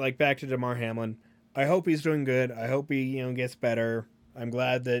 Honestly, back to Damar Hamlin, I hope he's doing good. I hope he, gets better. I'm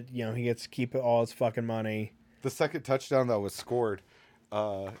glad that, he gets to keep all his fucking money. The second touchdown that was scored,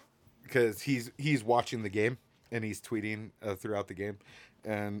 because he's watching the game and he's tweeting throughout the game,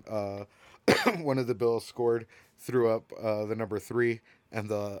 and one of the Bills scored, threw up the number 3 and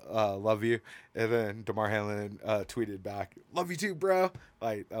the love you, and then Damar Hamlin tweeted back, "Love you too, bro."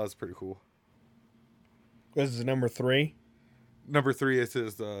 That was pretty cool. This is number 3. Number 3 is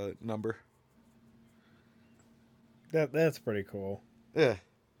his number. That's pretty cool. Yeah.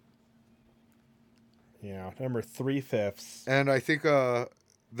 Yeah, number 3/5. And I think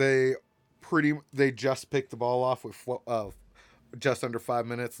they just picked the ball off with just under 5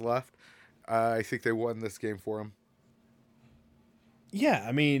 minutes left. I think they won this game for him. Yeah,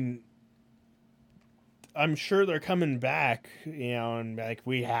 I mean, I'm sure they're coming back, and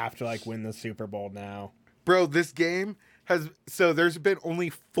we have to win the Super Bowl now. Bro, this game there's been only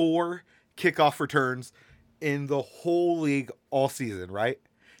 4 kickoff returns in the whole league all season, right?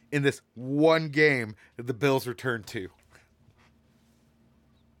 In this one game, the Bills returned 2.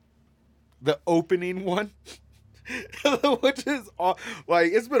 The opening one, which is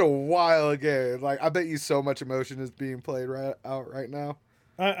it's been a while again. I bet you so much emotion is being played out right now.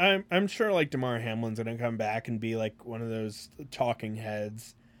 I'm sure Damar Hamlin's gonna come back and be one of those talking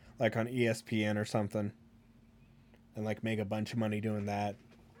heads, on ESPN or something. And make a bunch of money doing that.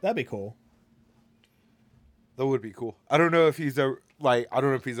 That'd be cool. That would be cool. I don't know if he's ever going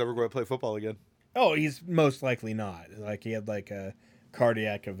to play football again. Oh, he's most likely not. He had a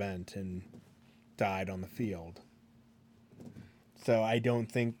cardiac event and died on the field. So I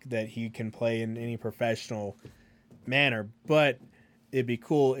don't think that he can play in any professional manner. But it'd be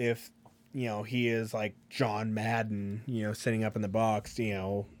cool if, he is like John Madden, sitting up in the box,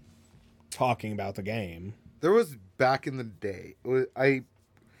 talking about the game. There was back in the day. I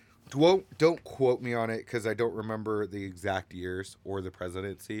don't quote me on it because I don't remember the exact years or the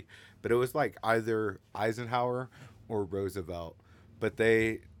presidency, but it was like either Eisenhower or Roosevelt. But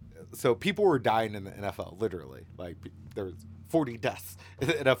so people were dying in the NFL, literally. Like there was 40 deaths in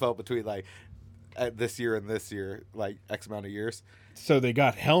the NFL between like this year and this year, like X amount of years. So they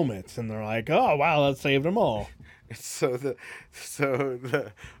got helmets, and they're like, "Oh wow, that saved them all." So the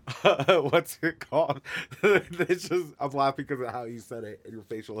what's it called? It's just I'm laughing because of how you said it and your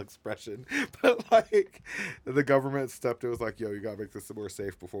facial expression. But like the government stepped in, was like, "Yo, you gotta make this more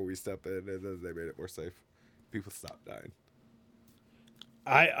safe before we step in," and then they made it more safe. People stopped dying.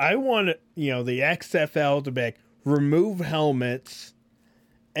 I want the XFL to be like, remove helmets,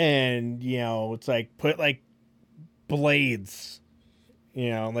 and it's like put like blades,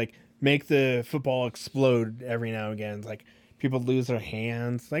 like make the football explode every now and again. It's like people lose their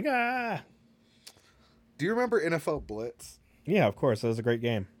hands. Like, ah. Do you remember NFL Blitz? Yeah, of course. That was a great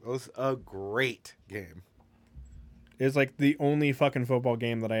game. It was a great game. It was like the only fucking football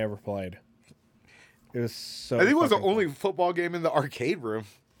game that I ever played. It was so. I think it was the fun. only football game in the arcade room.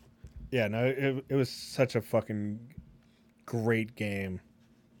 Yeah, no, it was such a fucking great game.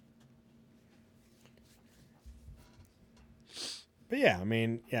 But yeah, I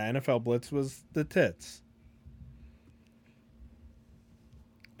mean, NFL Blitz was the tits.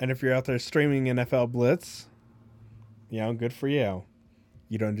 And if you're out there streaming NFL Blitz, good for you.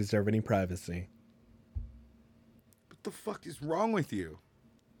 You don't deserve any privacy. What the fuck is wrong with you?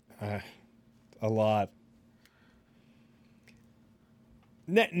 A lot.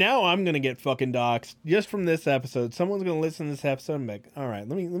 Now I'm gonna get fucking doxxed just from this episode. Someone's gonna listen to this episode and be like, all right,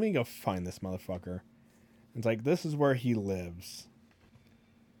 let me go find this motherfucker. It's like, this is where he lives.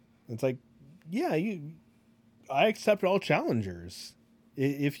 It's like, yeah, I accept all challengers.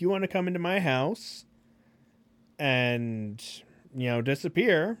 If you want to come into my house and,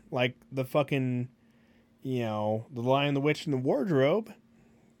 disappear like the fucking, the Lion, the Witch, and the Wardrobe,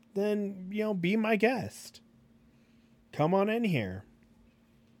 then, be my guest. Come on in here.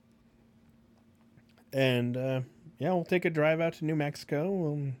 And, we'll take a drive out to New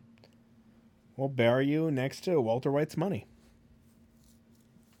Mexico. We'll bury you next to Walter White's money.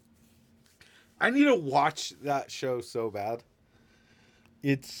 I need to watch that show so bad.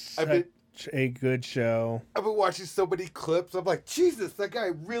 It's such a good show. I've been watching so many clips. I'm like, Jesus, that guy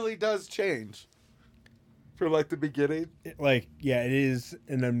really does change. From like the beginning. It is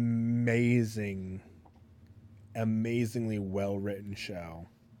an amazingly well-written show.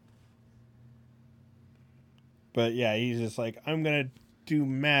 But yeah, he's just like, I'm going to do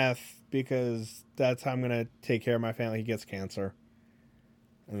meth because that's how I'm going to take care of my family. He gets cancer.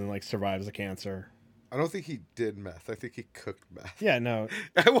 And then, survives the cancer. I don't think he did meth. I think he cooked meth. Yeah, no.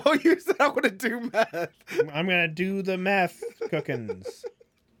 Well, you said I want to do meth. I'm going to do the meth cookings.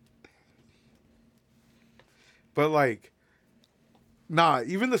 But,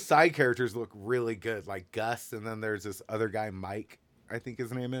 even the side characters look really good. Like Gus, and then there's this other guy, Mike, I think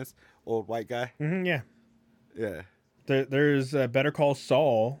his name is. Old white guy. Mm-hmm, yeah. Yeah. There's Better Call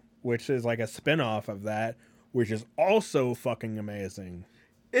Saul, which is like a spinoff of that, which is also fucking amazing.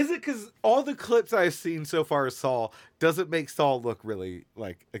 Is it because all the clips I've seen so far of Saul doesn't make Saul look really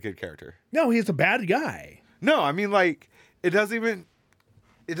like a good character? No, he's a bad guy. No, I mean it doesn't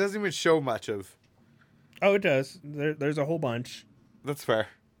even show much of. Oh, it does. There's a whole bunch. That's fair.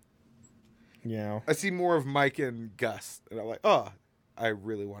 I see more of Mike and Gus, and I'm like, oh, I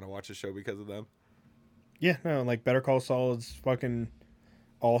really want to watch a show because of them. Yeah, no, Better Call Saul is fucking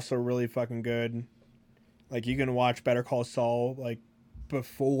also really fucking good. You can watch Better Call Saul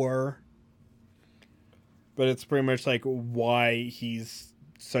before, but it's pretty much why he's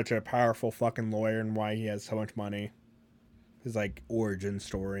such a powerful fucking lawyer and why he has so much money. His origin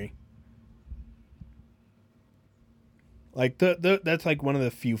story. That's one of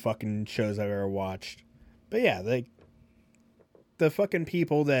the few fucking shows I've ever watched. But yeah, the fucking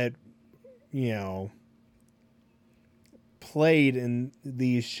people that played in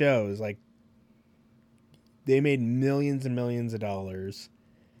these shows, they made millions and millions of dollars.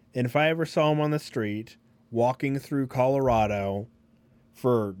 And if I ever saw them on the street walking through Colorado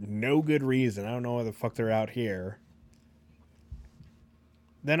for no good reason, I don't know why the fuck they're out here,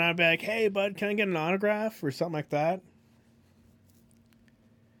 then I'd be like, hey, bud, can I get an autograph or something like that?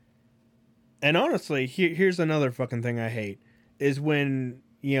 And honestly, here's another fucking thing I hate, is when,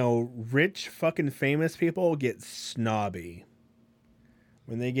 rich fucking famous people get snobby.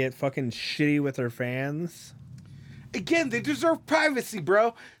 when they get fucking shitty with their fans. Again, they deserve privacy,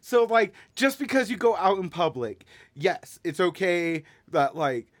 bro. So, like, just because you go out in public, yes, it's okay that,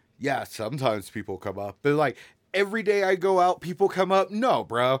 like, yeah, sometimes people come up. But, like, every day I go out, people come up. No,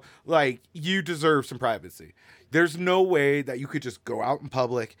 bro. Like, you deserve some privacy. There's no way that you could just go out in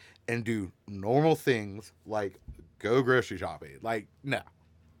public and do normal things like go grocery shopping. Like, no.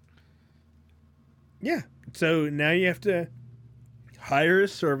 Yeah. So now you have to hire a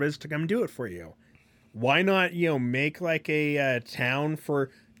service to come do it for you. Why not, make like a town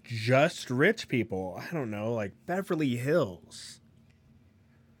for just rich people? I don't know, like Beverly Hills.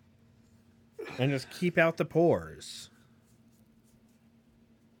 And just keep out the pores.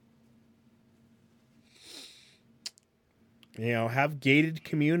 Have gated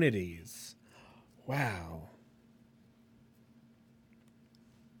communities. Wow.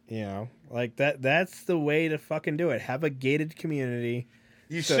 Like that's the way to fucking do it. Have a gated community.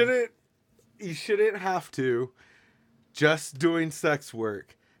 You shouldn't have to, just doing sex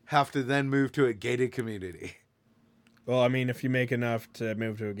work, have to then move to a gated community. Well, I mean, if you make enough to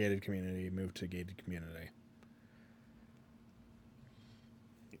move to a gated community, move to a gated community.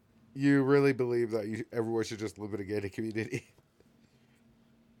 You really believe that everyone should just live in a gated community?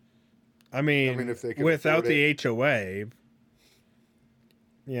 I mean if they can without afford the HOA,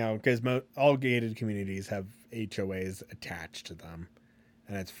 because all gated communities have HOAs attached to them.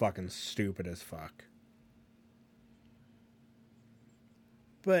 And it's fucking stupid as fuck.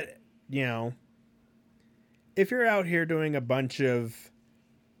 But, if you're out here doing a bunch of,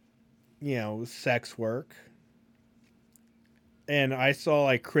 sex work, and I saw,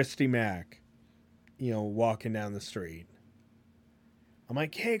 like, Christy Mack, walking down the street. I'm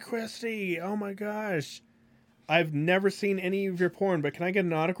like, hey, Christy, oh my gosh. I've never seen any of your porn, but can I get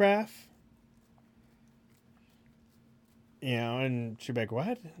an autograph? And she'd be like,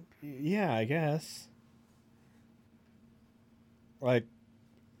 what? Yeah, I guess. Like,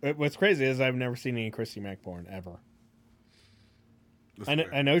 what's crazy is I've never seen any Christy Mack porn, ever.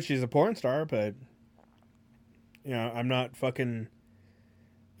 I know she's a porn star, but, I'm not fucking,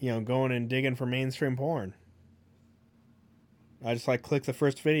 going and digging for mainstream porn. I just, like, click the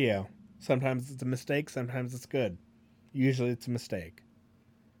first video. Sometimes it's a mistake, sometimes it's good. Usually it's a mistake.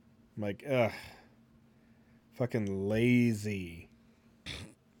 I'm like, ugh. Fucking lazy.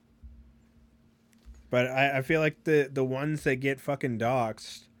 But I feel like the ones that get fucking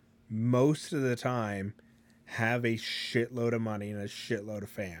doxxed most of the time have a shitload of money and a shitload of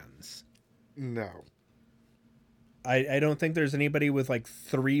fans. No. I don't think there's anybody with like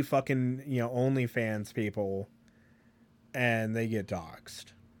 3 fucking, OnlyFans people and they get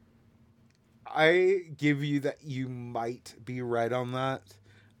doxxed. I give you that you might be right on that.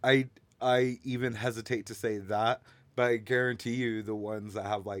 I even hesitate to say that, but I guarantee you the ones that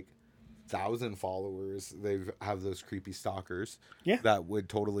have like 1,000 followers, they have those creepy stalkers. Yeah. That would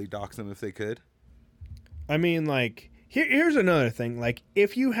totally dox them if they could. I mean, like, here's another thing. Like,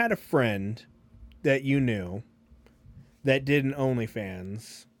 if you had a friend that you knew that did an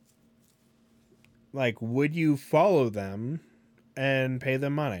OnlyFans, like, would you follow them and pay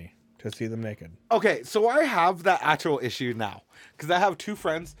them money to see them naked? Okay, so I have that actual issue now because I have 2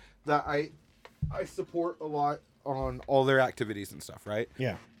 friends that I support a lot on all their activities and stuff, right?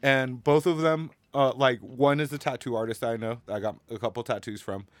 Yeah. And both of them, like, one is a tattoo artist that I know that I got a couple tattoos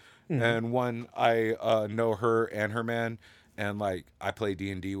from, and one I know her and her man, and like I play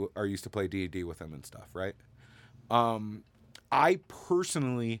D&D or used to play D&D with them and stuff, right? I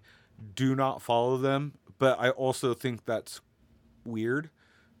personally do not follow them, but I also think that's weird,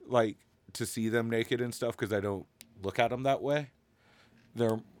 like, to see them naked and stuff because I don't look at them that way.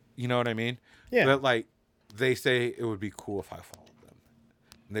 They're, you know what I mean? Yeah. But like, they say it would be cool if I followed them.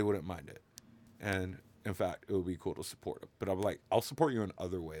 They wouldn't mind it. And in fact, it would be cool to support them. But I'm like, I'll support you in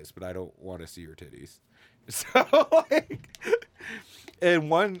other ways, but I don't want to see your titties. So like, and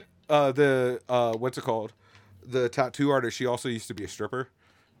one, what's it called? The tattoo artist, she also used to be a stripper.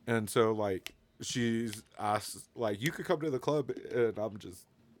 And so like, she's asked, like, you could come to the club, and I'm just,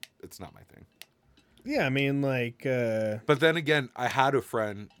 it's not my thing. Yeah, I mean, like... But then again, I had a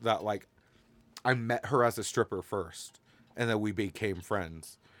friend that, like, I met her as a stripper first, and then we became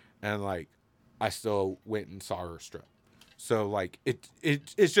friends. And, like, I still went and saw her strip. So, like, it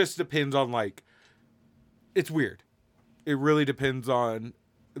just depends on, like... It's weird. It really depends on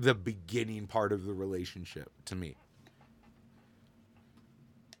the beginning part of the relationship, to me.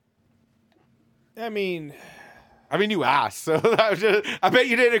 I mean, you asked, so I bet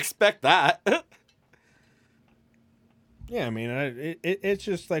you didn't expect that. Yeah, I mean, it's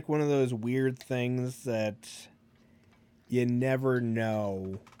just like one of those weird things that, you never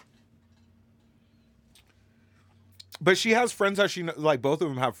know. But she has friends that she like. Both of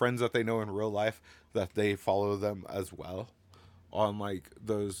them have friends that they know in real life that they follow them as well on like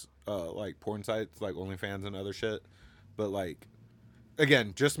those like porn sites like OnlyFans and other shit. But like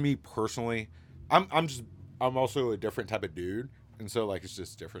again, just me personally, I'm also a different type of dude, and so like it's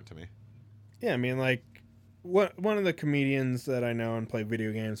just different to me. Yeah, I mean, like, one of the comedians that I know and play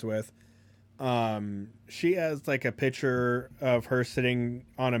video games with, she has like a picture of her sitting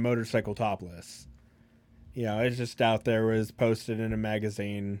on a motorcycle topless. You know, it's just out there, was posted in a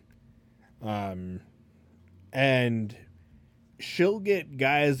magazine. And she'll get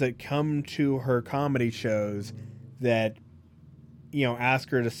guys that come to her comedy shows that, you know, ask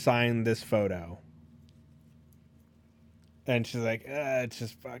her to sign this photo. And she's like, it's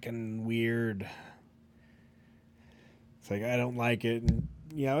just fucking weird. It's like, I don't like it. And,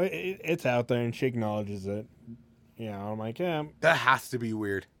 you know, it's out there, and she acknowledges it. You know, I'm like, yeah. That has to be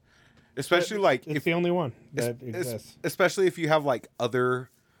weird. Especially like it's the only one that exists. Especially if you have like other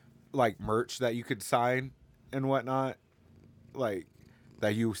like merch that you could sign and whatnot, like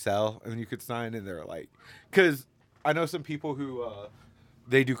that you sell and you could sign, and they're like, because I know some people who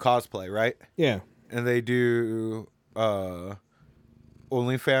they do cosplay, right? Yeah, and they do OnlyFans,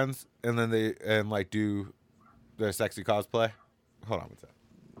 and then they like do their sexy cosplay. Hold on one second.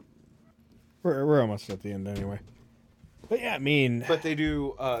 We're almost at the end anyway. But yeah, I mean, but they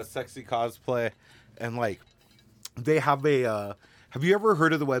do sexy cosplay, and like they have a. Have you ever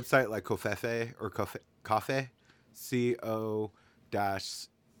heard of the website like Covfefe or Café?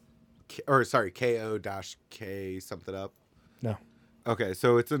 K-O-K something up. No. Okay,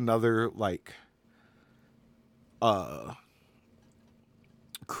 so it's another like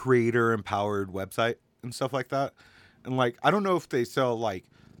creator empowered website and stuff like that. And like I don't know if they sell like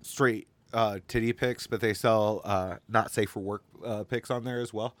straight titty pics, but they sell not safe for work pics on there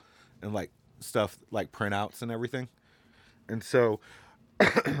as well, and like stuff like printouts and everything. And so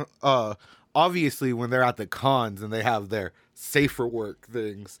obviously when they're at the cons and they have their safe for work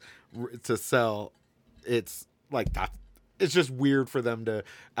things to sell, it's like that. It's just weird for them to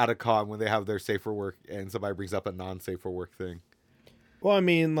at a con when they have their safe for work and somebody brings up a non-safe for work thing. Well, I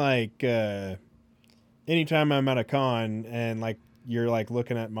mean, like anytime I'm at a con and like you're like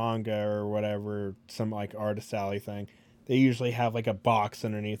looking at manga or whatever, some like Artist Alley thing, they usually have like a box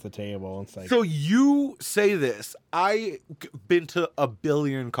underneath the table. It's like, so you say this. I've been to a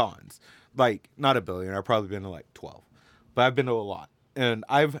billion cons. Like not a billion. I've probably been to like 12, but I've been to a lot, and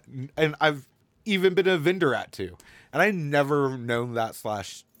I've even been a vendor at 2, and I never known that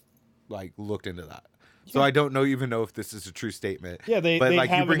 / like looked into that. Yeah. So I don't even know if this is a true statement. Yeah, but they like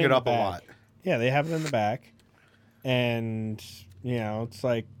have you bring it up a back. lot. Yeah, they have it in the back, and you know it's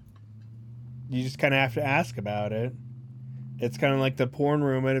like you just kind of have to ask about it. It's kind of like the porn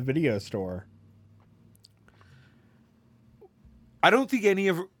room at a video store. I don't think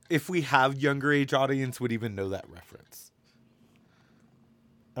if we have younger age audience would even know that reference.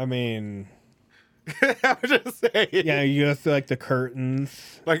 I mean, I'm just saying. Yeah, you go through like the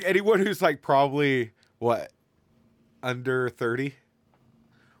curtains. Like anyone who's like probably what, under 30.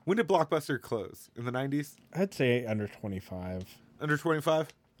 When did Blockbuster close? In the 90s? I'd say under 25. Under 25?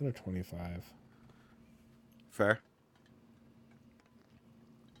 Under 25. Fair.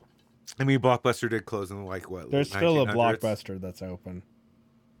 I mean, Blockbuster did close in like what? There's still a Blockbuster that's open.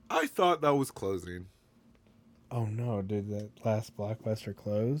 I thought that was closing. Oh no, did that last Blockbuster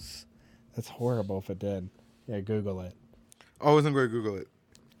close? That's horrible if it did. Yeah, Google it. I wasn't going to Google it.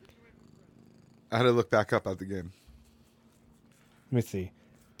 I had to look back up at the game. Let me see.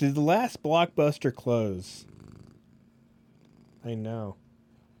 Did the last Blockbuster close? I know.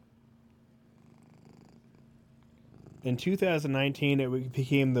 In 2019, it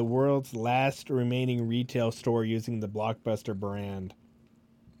became the world's last remaining retail store using the Blockbuster brand.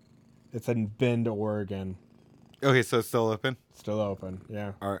 It's in Bend, Oregon. Okay, so it's still open? Still open,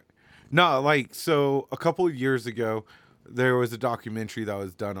 yeah. All right. No, like, so a couple of years ago, there was a documentary that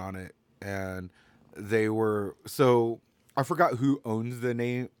was done on it, and they were, so I forgot who owns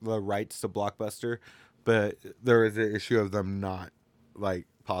the rights to Blockbuster, but there was an issue of them not, like,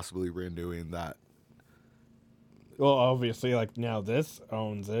 possibly renewing that. Well, obviously, like, now this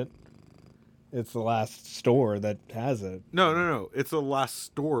owns it. It's the last store that has it. No. It's the last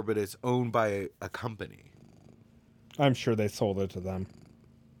store, but it's owned by a company. I'm sure they sold it to them.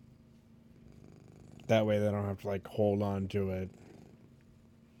 That way they don't have to, like, hold on to it.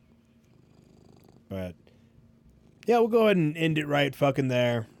 But, yeah, we'll go ahead and end it right fucking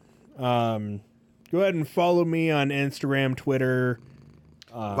there. Go ahead and follow me on Instagram, Twitter.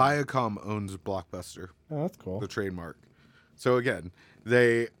 Viacom owns Blockbuster. Oh, that's cool. The trademark. So again,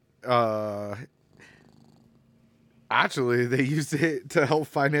 they actually they used it to help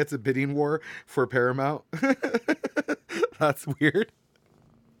finance a bidding war for Paramount. That's weird.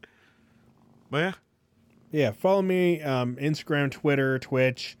 But yeah. Yeah, follow me, Instagram, Twitter,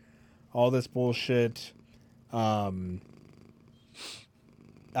 Twitch, all this bullshit. Alex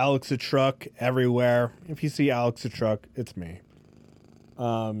a Truck everywhere. If you see Alex a Truck, it's me.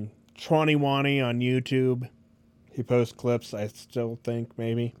 Tronny Wani on YouTube. He posts clips, I still think,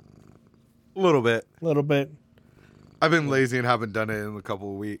 maybe. A little bit. A little bit. I've been lazy and haven't done it in a couple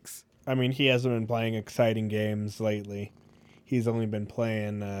of weeks. I mean, he hasn't been playing exciting games lately. He's only been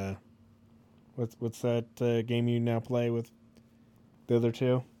playing, what's that game you now play with the other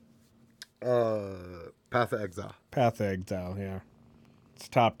two? Path of Exile. Path of Exile, yeah. It's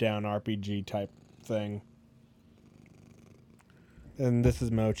top-down RPG type thing. And this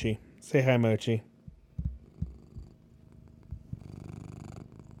is Mochi. Say hi, Mochi.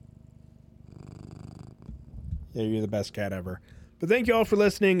 Yeah, you're the best cat ever. But thank you all for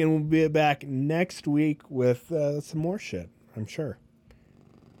listening, and we'll be back next week with some more shit, I'm sure.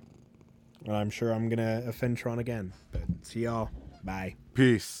 And I'm sure I'm going to offend Tron again. But see y'all. Bye.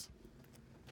 Peace.